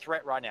Harvey is the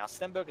threat right now.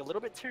 Stenberg a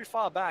little bit too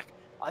far back.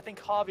 I think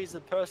Harvey is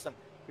the person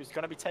who's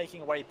going to be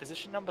taking away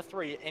position number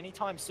 3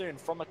 anytime soon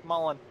from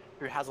McMullen,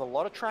 who has a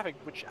lot of traffic,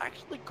 which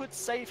actually could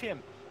save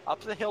him. Up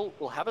the hill,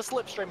 we'll have a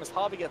slipstream as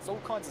Harvey gets all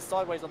kinds of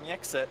sideways on the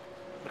exit.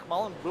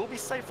 McMullen will be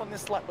safe on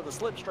this lap with a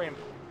slipstream,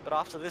 but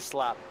after this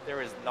lap,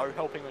 there is no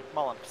helping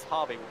McMullen because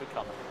Harvey will be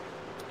coming.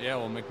 Yeah,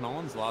 well,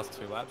 McMullen's last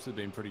 2 laps have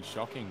been pretty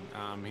shocking.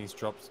 He's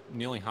dropped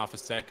nearly half a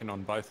second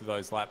on both of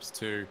those laps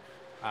to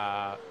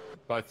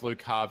both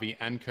Luke Harvey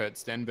and Kurt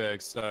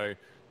Stenberg. So,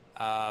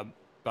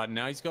 but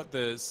now he's got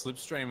the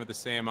slipstream with the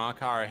CMR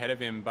car ahead of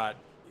him, but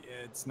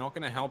it's not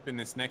going to help in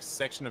this next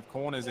section of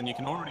corners. And you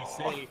can already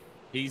see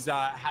he's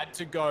had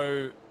to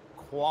go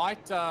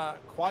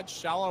quite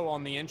shallow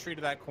on the entry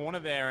to that corner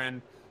there,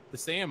 and the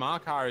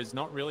CMR car is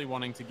not really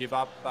wanting to give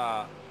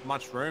up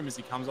much room as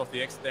he comes off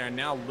the exit there. And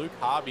now Luke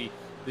Harvey,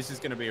 this is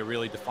going to be a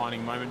really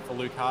defining moment for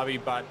Luke Harvey,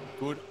 but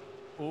good.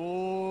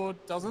 Oh,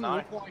 doesn't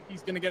look like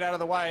he's going to get out of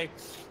the way.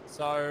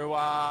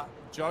 So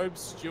Job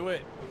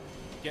Stewart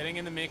getting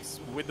in the mix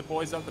with the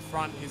boys up the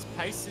front. His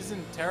pace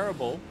isn't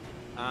terrible,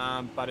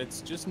 but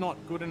it's just not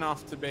good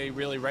enough to be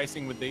really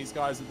racing with these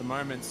guys at the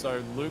moment.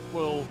 So Luke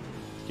will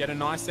get a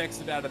nice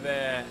exit out of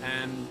there,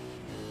 and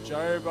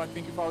Job, I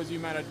think if I was you,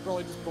 mate, I'd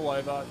probably just pull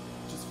over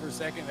just for a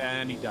second,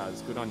 and he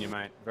does. Good on you,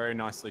 mate. Very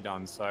nicely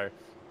done. So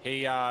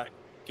he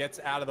gets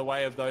out of the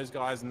way of those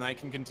guys, and they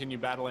can continue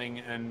battling.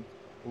 And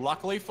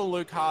luckily for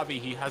Luke Harvey,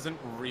 he hasn't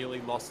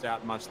really lost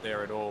out much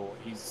there at all.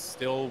 He's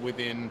still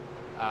within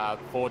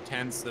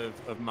 4/10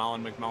 of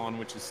Marlon McMullen,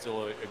 which is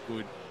still a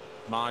good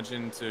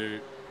margin to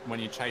when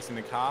you're chasing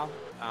the car.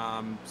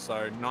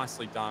 So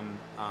nicely done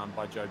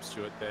by Job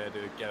Stewart there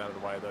to get out of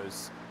the way of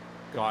those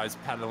guys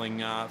paddling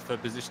for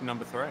position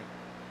number 3.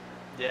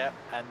 Yeah,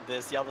 and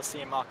there's the other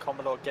CMR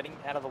Commodore getting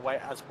out of the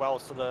way as well.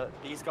 So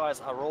these guys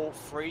are all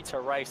free to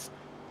race.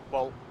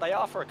 Well, they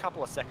are for a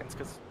couple of seconds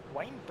because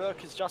Wayne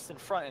Burke is just in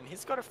front, and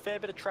he's got a fair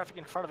bit of traffic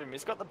in front of him.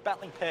 He's got the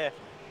battling pair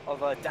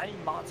of Danny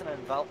Martin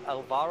and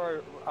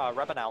Alvaro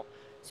Rabanal.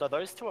 So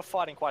those two are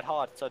fighting quite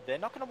hard. So they're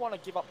not going to want to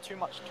give up too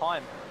much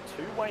time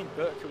to Wayne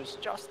Burke, who is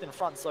just in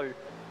front. So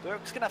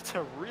Burke's going to have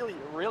to really,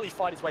 really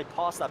fight his way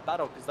past that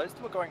battle because those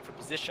two are going for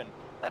position.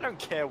 They don't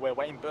care where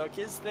Wayne Burke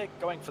is. They're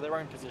going for their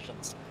own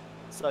positions.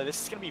 So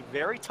this is going to be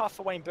very tough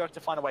for Wayne Burke to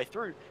find a way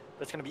through.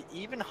 But it's going to be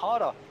even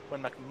harder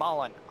when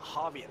McMullen,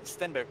 Harvey, and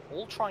Stenberg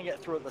all try and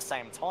get through at the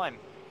same time,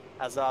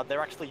 as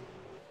they're actually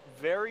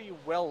very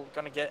well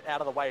going to get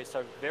out of the way.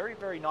 So very,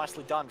 very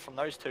nicely done from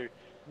those two.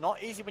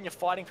 Not easy when you're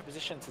fighting for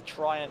position to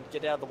try and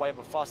get out of the way of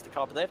a faster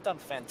car, but they've done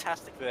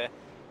fantastic there.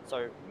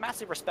 So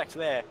massive respect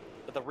there.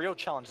 But the real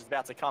challenge is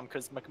about to come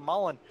because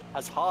McMullen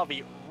has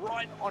Harvey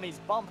right on his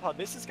bumper.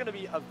 This is going to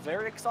be a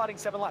very exciting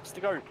 7 laps to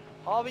go.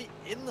 Harvey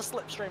in the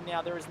slipstream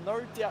now. There is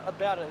no doubt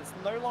about it. It's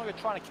no longer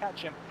trying to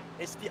catch him.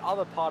 It's the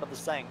other part of the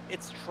saying.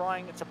 It's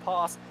trying to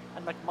pass,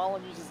 and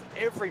McMullen uses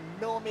every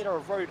millimeter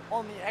of road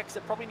on the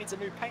exit. Probably needs a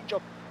new paint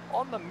job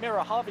on the mirror.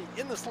 Harvey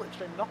in the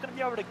slipstream. Not going to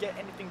be able to get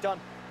anything done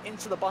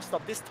into the bus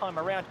stop this time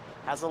around.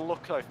 Has a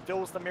look though.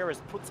 Fills the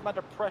mirrors. Puts him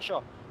under pressure.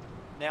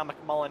 Now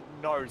McMullen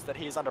knows that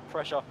he is under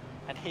pressure,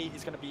 and he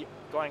is going to be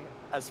going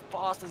as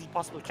fast as he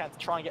possibly can to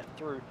try and get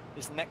through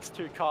this next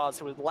 2 cars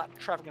who are lap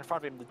traffic in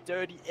front of him. The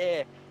dirty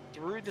air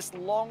through this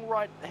long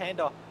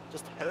right-hander,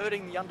 just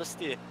hurting the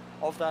understeer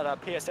of that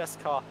PSS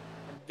car.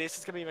 And this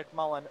is going to be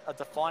McMullen, a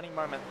defining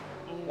moment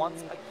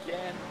once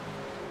again.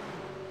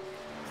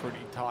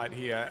 Pretty tight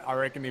here. I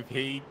reckon if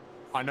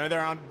I know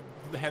there aren't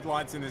the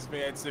headlights in this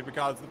V8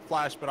 Supercar that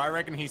flash, but I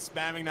reckon he's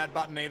spamming that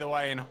button either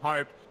way in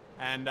hope.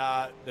 And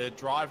the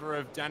driver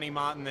of Danny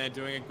Martin there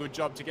doing a good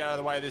job to get out of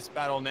the way of this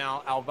battle.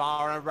 Now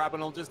Alvaro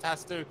Rabanal just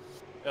has to,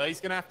 he's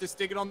going to have to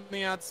stick it on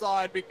the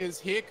outside because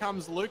here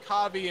comes Luke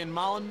Harvey and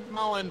Marlon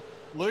McMullen.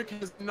 Luke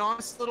has a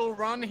nice little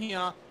run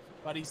here,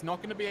 but he's not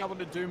going to be able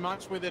to do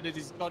much with it.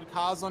 He's got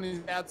cars on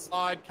his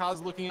outside,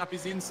 cars looking up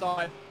his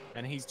inside,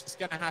 and he's just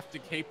going to have to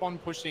keep on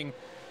pushing.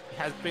 He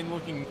has been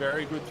looking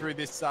very good through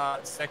this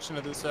section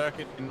of the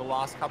circuit in the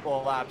last couple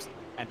of laps,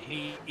 and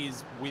he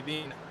is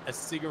within a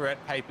cigarette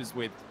paper's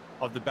width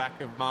of the back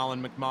of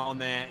Marlon McMullen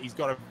there. He's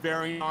got a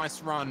very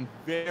nice run,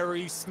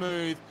 very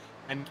smooth.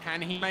 And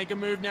can he make a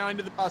move now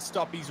into the bus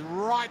stop? He's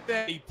right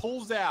there. He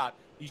pulls out.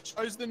 He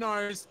shows the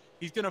nose.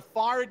 He's going to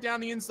fire it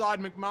down the inside.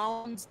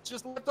 McMullen's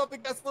just left off the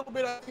gas a little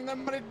bit. I think they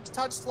might have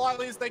touched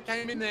slightly as they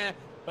came in there.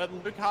 But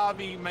Luke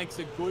Harvey makes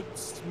a good,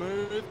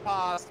 smooth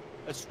pass,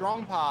 a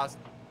strong pass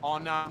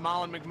on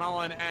Marlon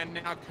McMullen. And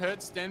now Kurt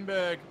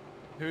Stenberg,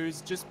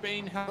 who's just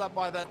been held up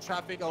by that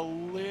traffic a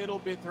little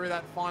bit through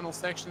that final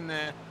section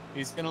there.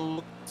 He's going to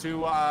look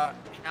to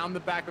hound the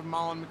back of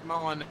Mullen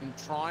McMullen and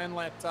try and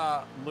let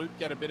Luke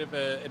get a bit of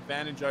an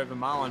advantage over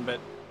Mullen. But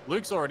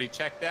Luke's already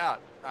checked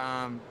out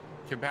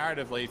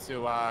comparatively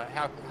to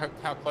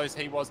how close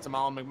he was to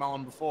Mullen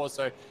McMullen before.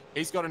 So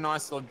he's got a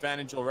nice little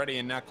advantage already.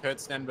 And now Kurt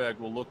Stenberg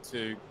will look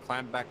to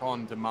clamp back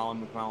on to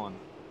Mullen McMullen.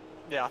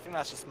 Yeah, I think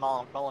that's just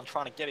Mullen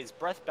trying to get his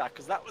breath back,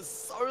 because that was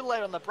so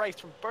late on the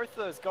brakes from both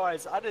of those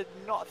guys. I did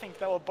not think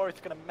they were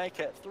both going to make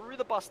it through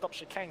the bus stop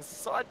chicanes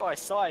side by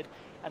side,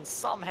 and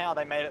somehow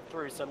they made it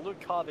through. So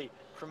Luke Harvey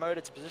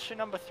promoted to position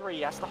number 3.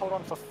 He has to hold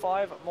on for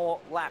 5 more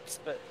laps,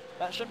 but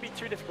that shouldn't be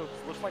too difficult.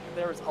 It looks like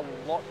there is a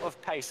lot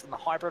of pace in the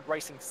hybrid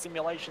racing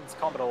simulations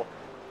Commodore.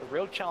 The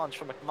real challenge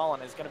for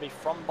McMullen is going to be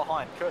from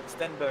behind. Kurt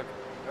Stenberg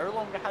no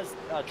longer has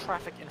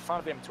traffic in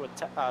front of him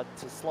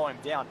to slow him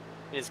down.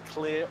 It is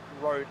clear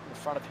road in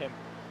front of him,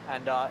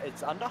 and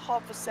it's under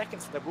half a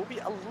second, so there will be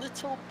a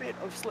little bit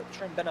of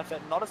slipstream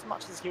benefit, not as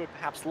much as he would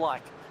perhaps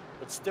like,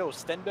 but still,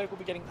 Stenberg will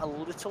be getting a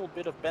little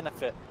bit of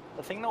benefit.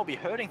 The thing that will be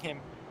hurting him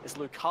is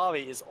Luke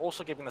Harvey is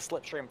also giving the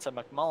slipstream to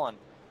McMullen.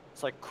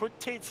 So could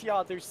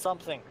TTR do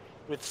something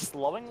with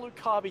slowing Luke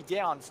Harvey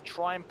down to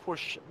try and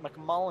push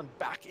McMullen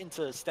back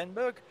into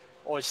Stenberg,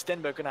 or is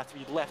Stenberg going to have to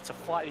be left to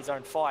fight his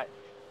own fight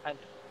and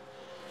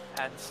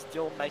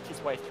still make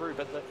his way through?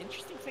 But the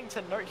interesting thing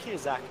to note here,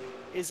 Zach,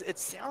 is it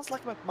sounds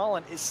like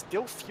McMullen is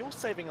still fuel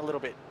saving a little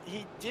bit.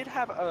 He did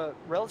have a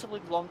relatively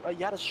long,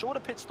 he had a shorter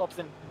pit stops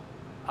than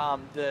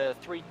the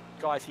 3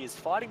 guys he is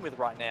fighting with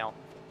right now,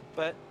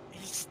 but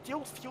he's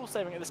still fuel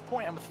saving at this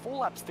point, and with 4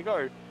 laps to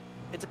go,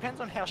 it depends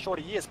on how short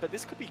he is, but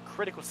this could be a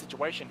critical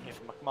situation here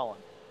for McMullen.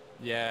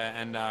 Yeah,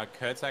 and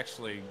Kurt's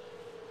actually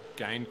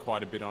gained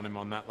quite a bit on him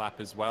on that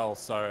lap as well.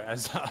 So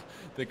as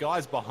the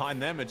guys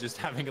behind them are just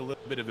having a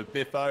little bit of a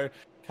biffo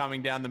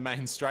coming down the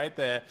main straight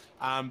there.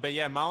 But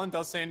yeah, Mullen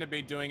does seem to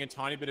be doing a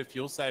tiny bit of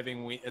fuel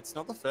saving. It's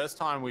not the first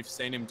time we've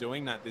seen him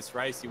doing that this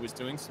race. He was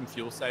doing some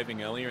fuel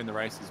saving earlier in the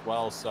race as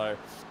well. So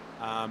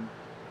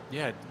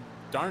yeah,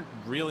 don't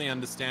really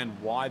understand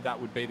why that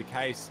would be the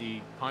case.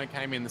 He kind of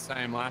came in the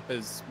same lap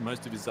as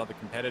most of his other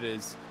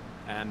competitors.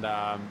 And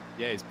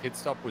yeah, his pit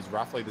stop was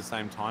roughly the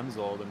same time as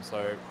all of them.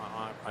 So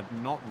I'm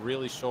not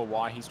really sure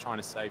why he's trying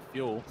to save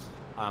fuel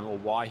or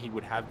why he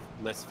would have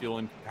less fuel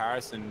in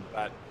comparison.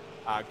 But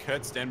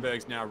Kurt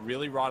Stenberg's now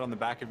really right on the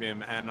back of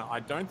him. And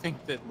I don't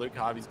think that Luke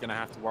Harvey's going to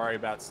have to worry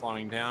about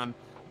slowing down.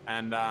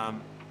 And,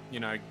 you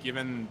know,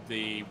 given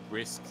the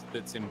risk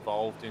that's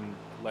involved in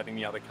letting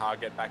the other car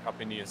get back up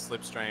into your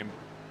slipstream,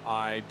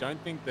 I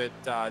don't think that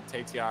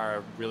TTR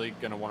are really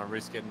going to want to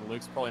risk it. And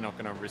Luke's probably not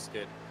going to risk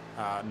it.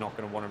 Not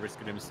going to want to risk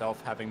it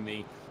himself, having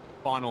the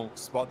final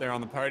spot there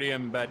on the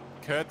podium. But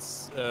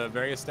Kurt's a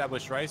very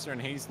established racer,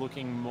 and he's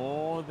looking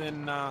more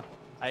than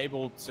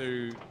able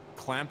to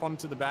clamp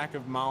onto the back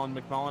of Mullen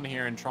McMullen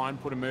here and try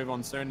and put a move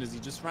on soon, as he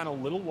just ran a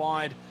little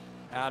wide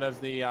out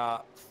of the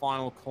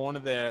final corner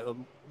there.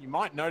 You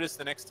might notice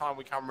the next time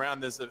we come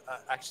around, there's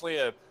actually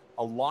a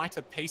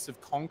lighter piece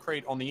of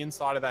concrete on the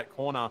inside of that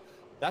corner.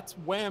 That's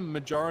where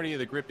majority of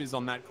the grip is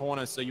on that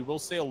corner. So you will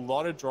see a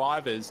lot of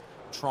drivers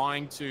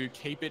trying to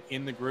keep it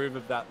in the groove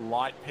of that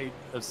light piece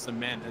of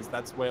cement, as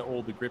that's where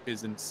all the grip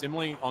is. And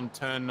similarly on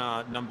turn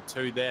number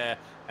 2 there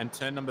and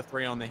turn number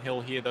 3 on the hill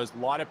here, those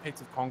lighter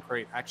pieces of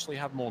concrete actually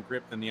have more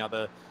grip than the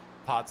other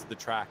parts of the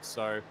track.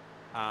 So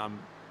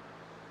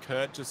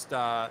Kurt just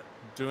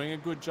doing a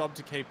good job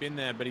to keep in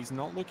there, but he's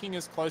not looking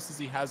as close as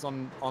he has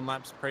on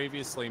laps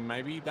previously.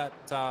 Maybe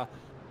that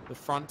the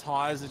front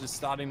tires are just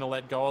starting to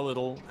let go a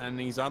little, and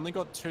he's only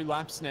got 2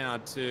 laps now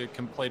to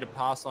complete a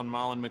pass on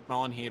Mullen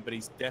McMullen here, but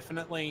he's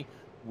definitely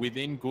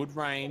within good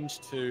range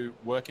to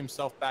work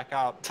himself back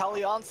up.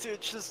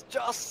 Talyancic has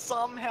just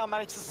somehow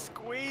managed to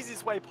squeeze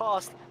his way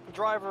past the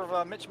driver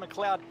of Mitch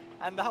McLeod,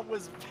 and that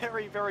was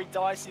very, very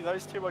dicey.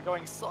 Those two were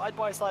going side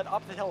by side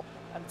up the hill,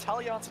 and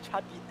Talyancic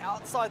had the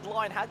outside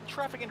line, had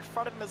traffic in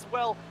front of him as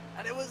well,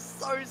 and it was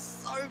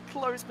so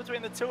close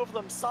between the two of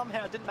them.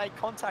 Somehow didn't make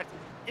contact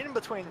in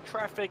between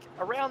traffic,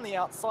 around the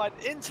outside,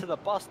 into the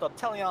bus stop.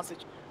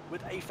 Talyancic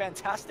with a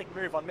fantastic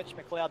move on Mitch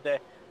McLeod there.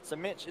 So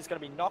Mitch is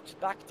going to be knocked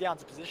back down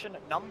to position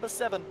number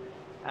 7.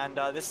 And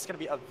this is going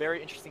to be a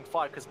very interesting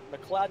fight, because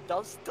McLeod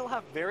does still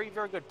have very,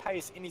 very good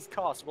pace in his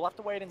car. So we'll have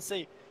to wait and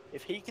see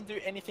if he can do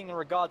anything in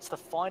regards to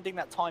finding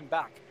that time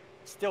back.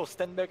 Still,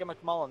 Stenberg and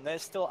McMullen, they're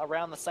still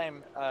around the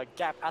same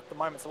gap at the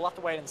moment. So we'll have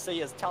to wait and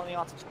see as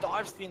Talyancic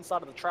dives to the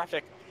inside of the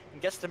traffic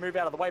and gets to move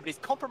out of the way. But he's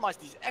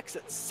compromised his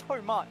exit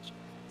so much.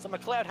 So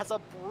McLeod has a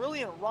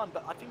brilliant run,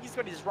 but I think he's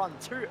got his run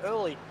too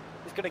early.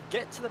 He's going to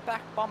get to the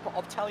back bumper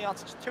of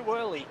Talyancic too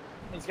early,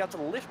 and he's going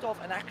to lift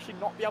off and actually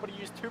not be able to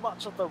use too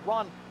much of the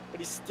run, but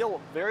he's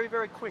still very,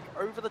 very quick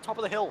over the top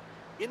of the hill.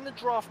 In the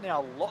draft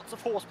now, lots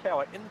of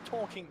horsepower in the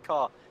talking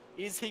car.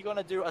 Is he going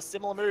to do a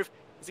similar move?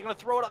 Is he going to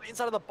throw it up the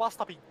inside of the bus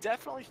stop? He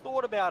definitely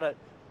thought about it,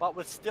 but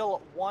with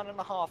still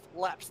 1.5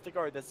 laps to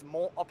go, there's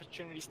more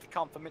opportunities to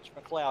come for Mitch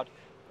McLeod.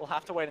 We'll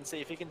have to wait and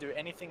see if he can do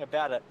anything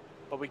about it.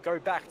 But we go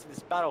back to this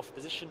battle for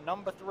position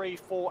number 3,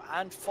 4,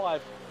 and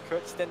 5.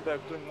 Kurt Stenberg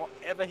doing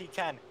whatever he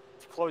can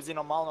to close in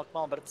on Marlon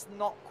McMullen, but it's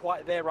not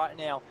quite there right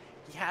now.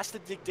 He has to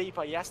dig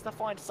deeper. He has to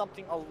find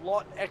something a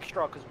lot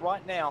extra, because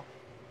right now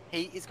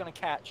he is going to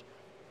catch.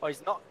 Oh,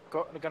 he's not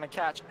going to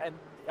catch. And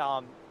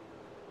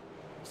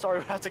sorry,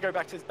 we have to go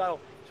back to this battle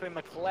between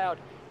McLeod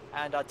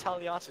and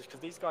Taliantis, because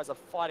these guys are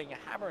fighting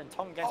a hammer and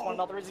tongue against one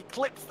another as he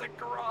clips the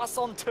grass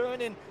on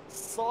turn-in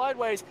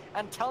sideways,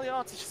 and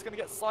Taliantis is just going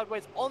to get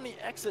sideways on the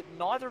exit.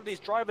 Neither of these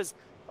drivers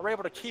are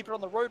able to keep it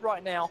on the road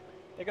right now.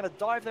 They're going to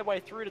dive their way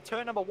through to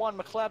turn number 1.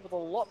 McLeod with a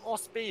lot more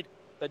speed,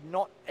 but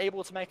not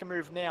able to make a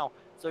move now.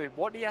 So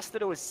what he has to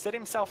do is set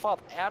himself up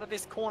out of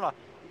this corner.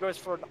 He goes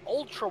for an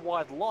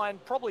ultra-wide line,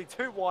 probably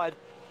too wide.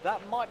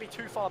 That might be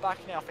too far back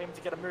now for him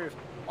to get a move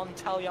on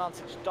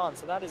Taliantic done.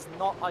 So that is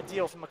not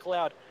ideal for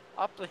McLeod.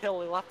 Up the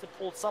hill, he'll have to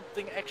pull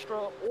something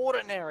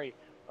extraordinary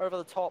over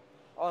the top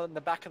on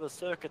the back of the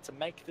circuit to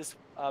make this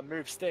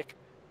move stick.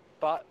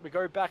 But we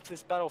go back to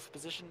this battle for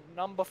position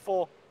number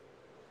 4,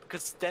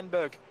 because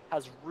Stenberg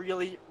has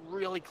really,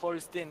 really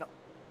closed in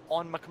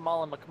on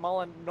McMullen.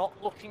 McMullen not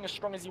looking as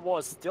strong as he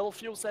was, still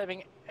fuel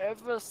saving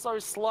ever so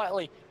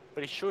slightly,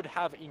 but he should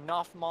have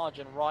enough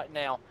margin right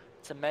now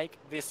to make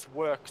this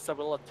work. So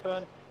we'll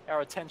turn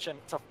our attention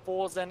to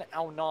Forzen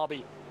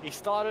Al-Nabi. He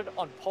started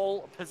on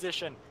pole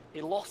position.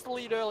 He lost the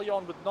lead early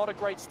on with not a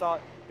great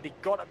start, but he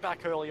got it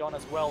back early on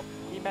as well.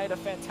 He made a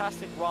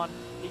fantastic run.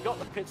 He got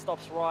the pit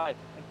stops right,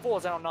 and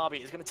Forzen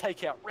Al-Nabi is going to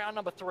take out round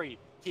number 3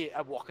 here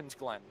at Watkins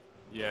Glen.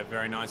 Yeah,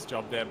 very nice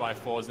job there by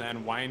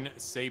Forzan. Wayne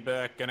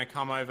Seaburg going to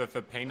come over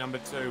for P number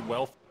 2.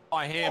 Well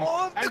by him.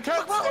 Oh, and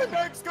Kurt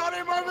Stenberg's got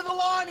him over the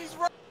line. He's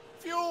run out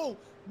of fuel.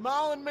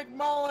 Marlon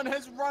McMullen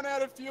has run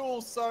out of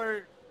fuel. So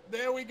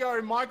there we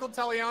go. Michael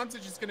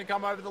Taliantic is going to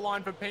come over the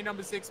line for P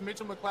number 6.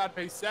 Mitchell McLeod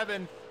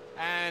P7.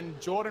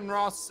 And Jordan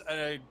Ross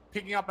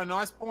picking up a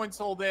nice points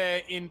haul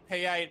there in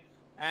P8.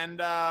 And,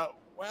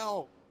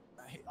 well,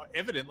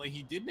 evidently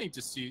he did need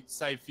to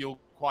save fuel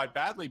quite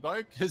badly,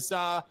 Bo, because...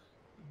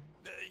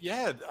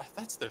 yeah,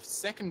 that's the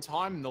second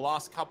time in the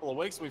last couple of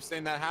weeks we've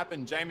seen that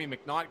happen. Jamie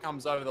McKnight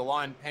comes over the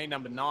line, P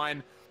number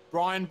 9.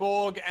 Brian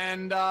Borg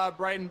and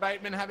Braden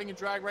Bateman having a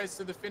drag race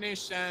to the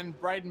finish, and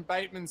Braden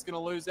Bateman's going to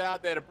lose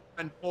out there to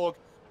Brian Borg,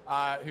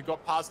 who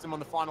got past him on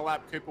the final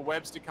lap. Cooper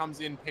Webster comes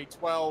in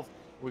P12.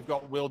 We've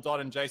got Will Dodd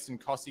and Jason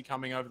Cossey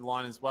coming over the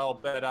line as well.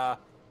 But,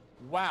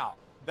 wow,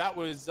 that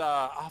was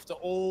after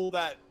all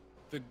that,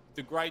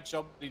 the great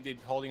job that he did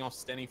holding off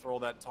Stenny for all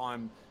that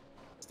time.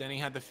 Stenny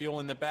had the fuel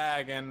in the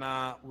bag and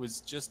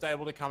was just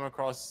able to come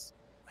across.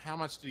 How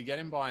much did he get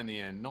him by in the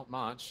end? Not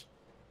much.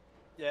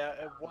 Yeah,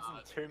 it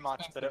wasn't too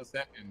much, but it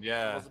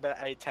yeah, it was about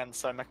 8-10.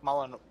 So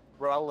McMullen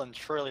well and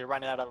truly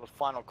ran out of the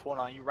final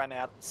corner. He ran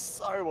out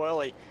so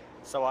early,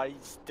 so I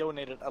still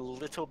needed a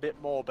little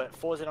bit more. But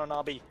Forzen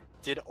Al-Nabi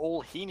did all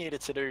he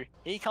needed to do.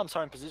 He comes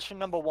home position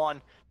number 1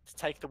 to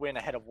take the win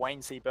ahead of Wayne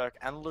Seaburg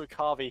and Luke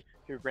Harvey,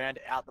 who round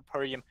out the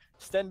podium.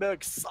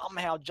 Stenberg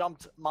somehow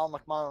jumped Marlon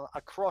McMullen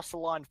across the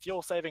line,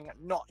 fuel saving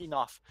not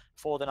enough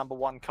for the number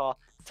 1 car.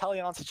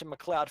 Taliantic and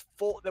McLeod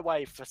fought their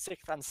way for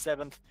 6th and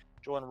 7th.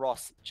 Jordan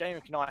Ross, Jamie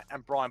McKnight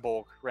and Brian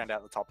Borg round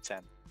out the top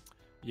 10.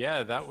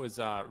 Yeah, that was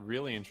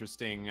really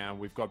interesting.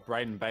 We've got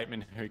Braden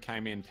Bateman, who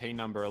came in P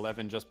number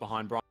 11 just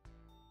behind Brian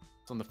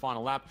on the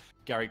final lap.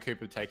 Gary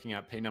Cooper taking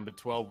out P number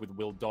 12 with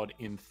Will Dodd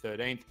in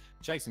 13th.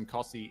 Jason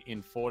Cossey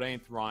in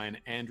 14th. Ryan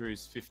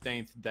Andrews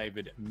 15th.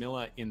 David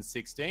Miller in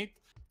 16th.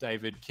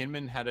 David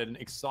Kinman had an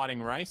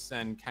exciting race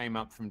and came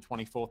up from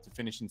 24th to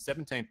finish in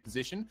 17th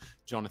position.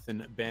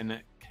 Jonathan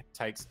Ben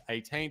takes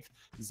 18th.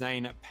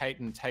 Zane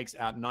Payton takes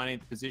out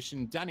 19th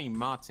position. Danny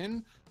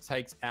Martin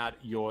takes out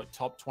your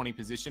top 20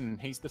 position, and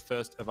he's the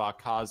first of our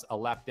cars a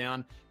lap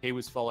down. He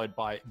was followed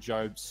by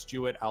Job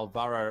Stewart,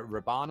 Alvaro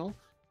Rabanal,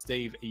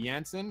 Steve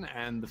Jansen,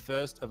 and the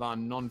first of our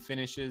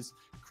non-finishers,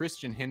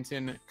 Christian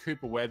Hinton,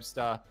 Cooper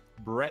Webster,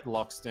 Brett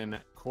Loxton,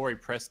 Corey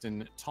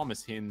Preston,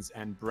 Thomas Hinz,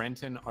 and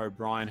Brenton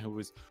O'Brien, who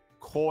was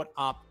caught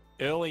up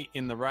early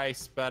in the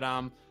race. But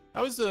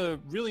that was a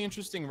really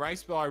interesting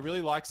race, but I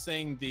really like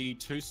seeing the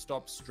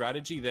 2-stop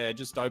strategy there.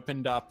 Just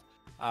opened up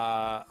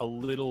a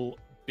little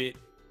bit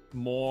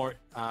more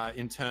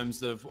in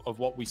terms of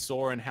what we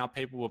saw and how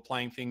people were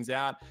playing things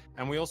out.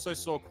 And we also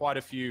saw quite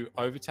a few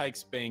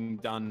overtakes being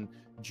done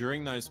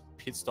during those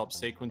pit stop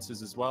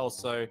sequences as well.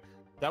 So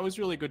that was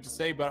really good to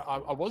see, but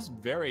I was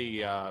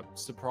very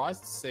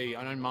surprised to see.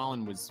 I know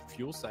Marlon was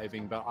fuel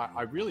saving, but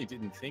I really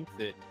didn't think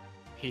that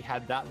he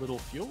had that little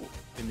fuel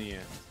in the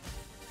end.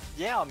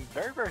 Yeah, I'm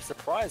very, very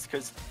surprised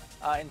because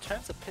in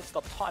terms of pit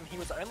stop time, he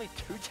was only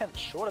 2/10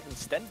 shorter than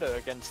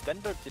Stenberg, and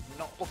Stenberg did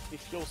not look to be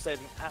fuel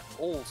saving at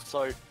all.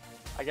 So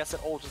I guess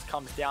it all just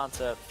comes down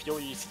to fuel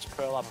usage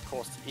per lap. Of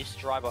course, each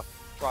driver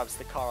drives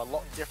the car a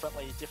lot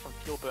differently, different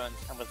fuel burns,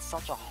 and with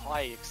such a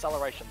high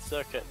acceleration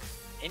circuit,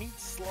 any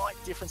slight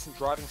difference in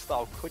driving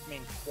style could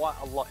mean quite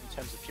a lot in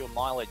terms of fuel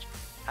mileage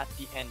at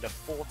the end of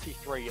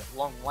 43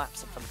 long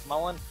laps. And for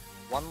McMullen,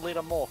 1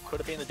 litre more could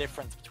have been the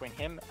difference between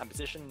him and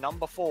position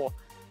number 4.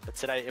 But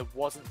today it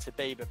wasn't to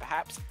be, but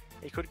perhaps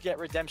he could get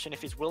redemption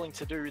if he's willing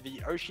to do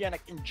the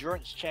Oceanic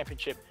Endurance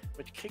Championship,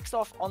 which kicks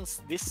off on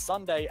this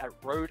Sunday at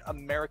Road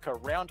America,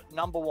 round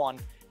number 1,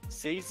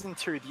 Season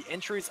 2. The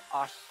entries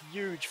are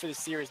huge for this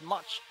series,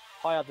 much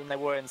higher than they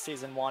were in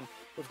Season 1.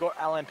 We've got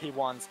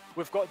LMP1s,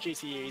 we've got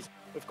GTEs,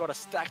 we've got a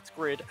stacked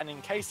grid, and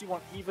in case you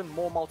want even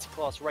more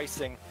multi-class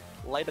racing,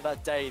 later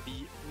that day,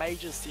 the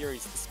Major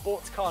Series, the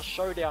Sports Car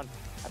Showdown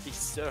at the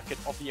Circuit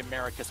of the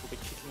Americas will be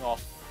kicking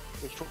off,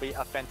 which will be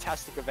a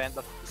fantastic event,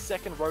 the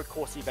second road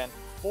course event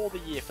for the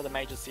year for the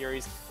Major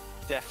Series.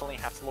 Definitely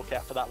have to look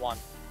out for that one.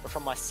 But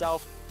from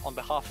myself, on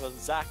behalf of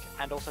Zach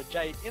and also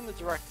Jay in the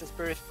director's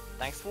booth,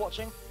 thanks for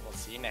watching. We'll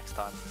see you next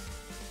time.